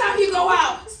 Every time he go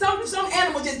out, some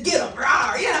animal just get him.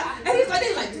 You know? And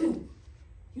they're like, dude,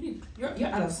 you're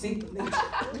out of sync with nature.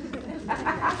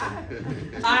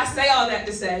 I say all that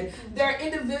to say there are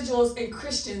individuals and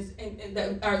Christians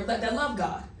that love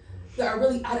God that are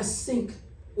really out of sync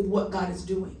with what God is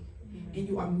doing, and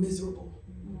you are miserable.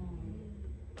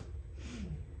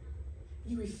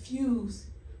 You refuse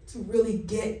to really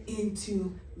get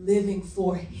into living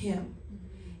for Him,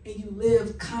 and you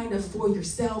live kind of for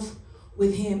yourself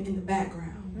with Him in the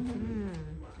background.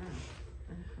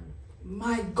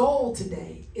 My goal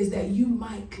today is that you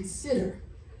might consider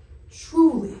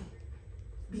truly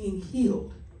being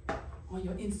healed on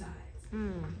your insides,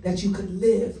 that you could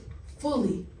live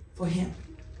fully for Him.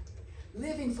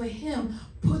 Living for Him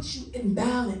puts you in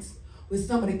balance with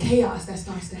some of the chaos that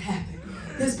starts to happen.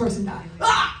 This person died.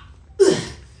 Ah! All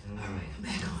right, I'm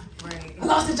back on. Right. I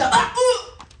lost a job.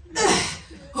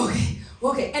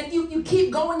 Okay. And you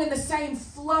keep going in the same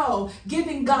flow,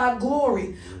 giving God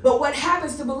glory. But what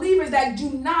happens to believers that do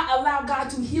not allow God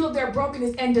to heal their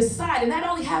brokenness and decide, and that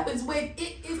only happens when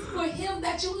it is for Him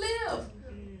that you live.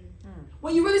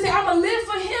 When you really say, I'm going to live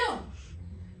for Him.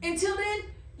 Until then,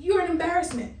 you're an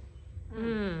embarrassment.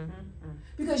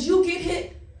 Because you get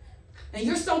hit, and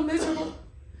you're so miserable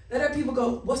that other people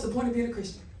go, what's the point of being a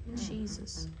Christian?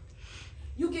 Jesus.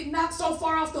 You get knocked so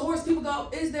far off the horse, people go,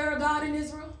 is there a God in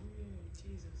Israel?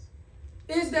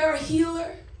 Is there a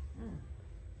healer?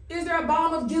 Is there a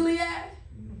balm of Gilead?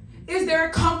 Is there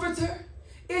a comforter?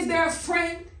 Is there a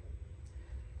friend?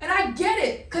 And I get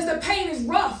it, because the pain is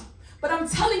rough. But I'm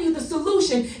telling you, the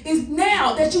solution is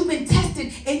now that you've been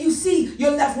tested and you see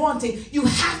you're left wanting. You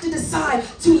have to decide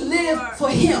to live for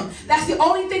Him. That's the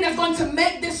only thing that's going to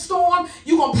make this storm.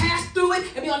 You're going to pass through it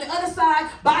and be on the other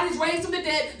side, bodies raised from the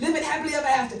dead, living happily ever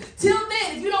after. Till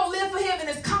then, if you don't live for Him in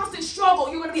this constant struggle,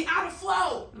 you're going to be out of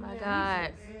flow. My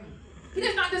God. He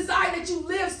does not desire that you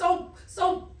live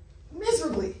so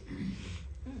miserably.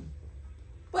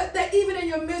 But that even in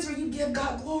your misery, you give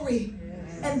God glory.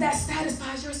 And that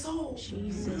satisfies your soul.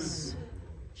 Jesus.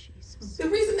 The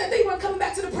reason that they weren't coming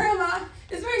back to the prayer line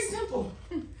is very simple.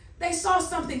 They saw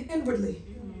something inwardly,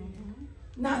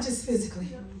 not just physically.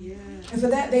 And for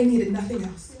that, they needed nothing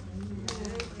else.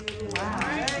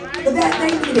 For that,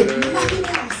 they needed nothing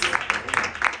else.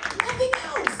 Nothing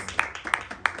else.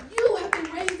 You have been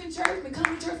raised in church, been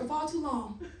coming to church for far too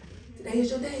long. Today Today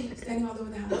is your day, standing all over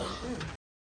the house.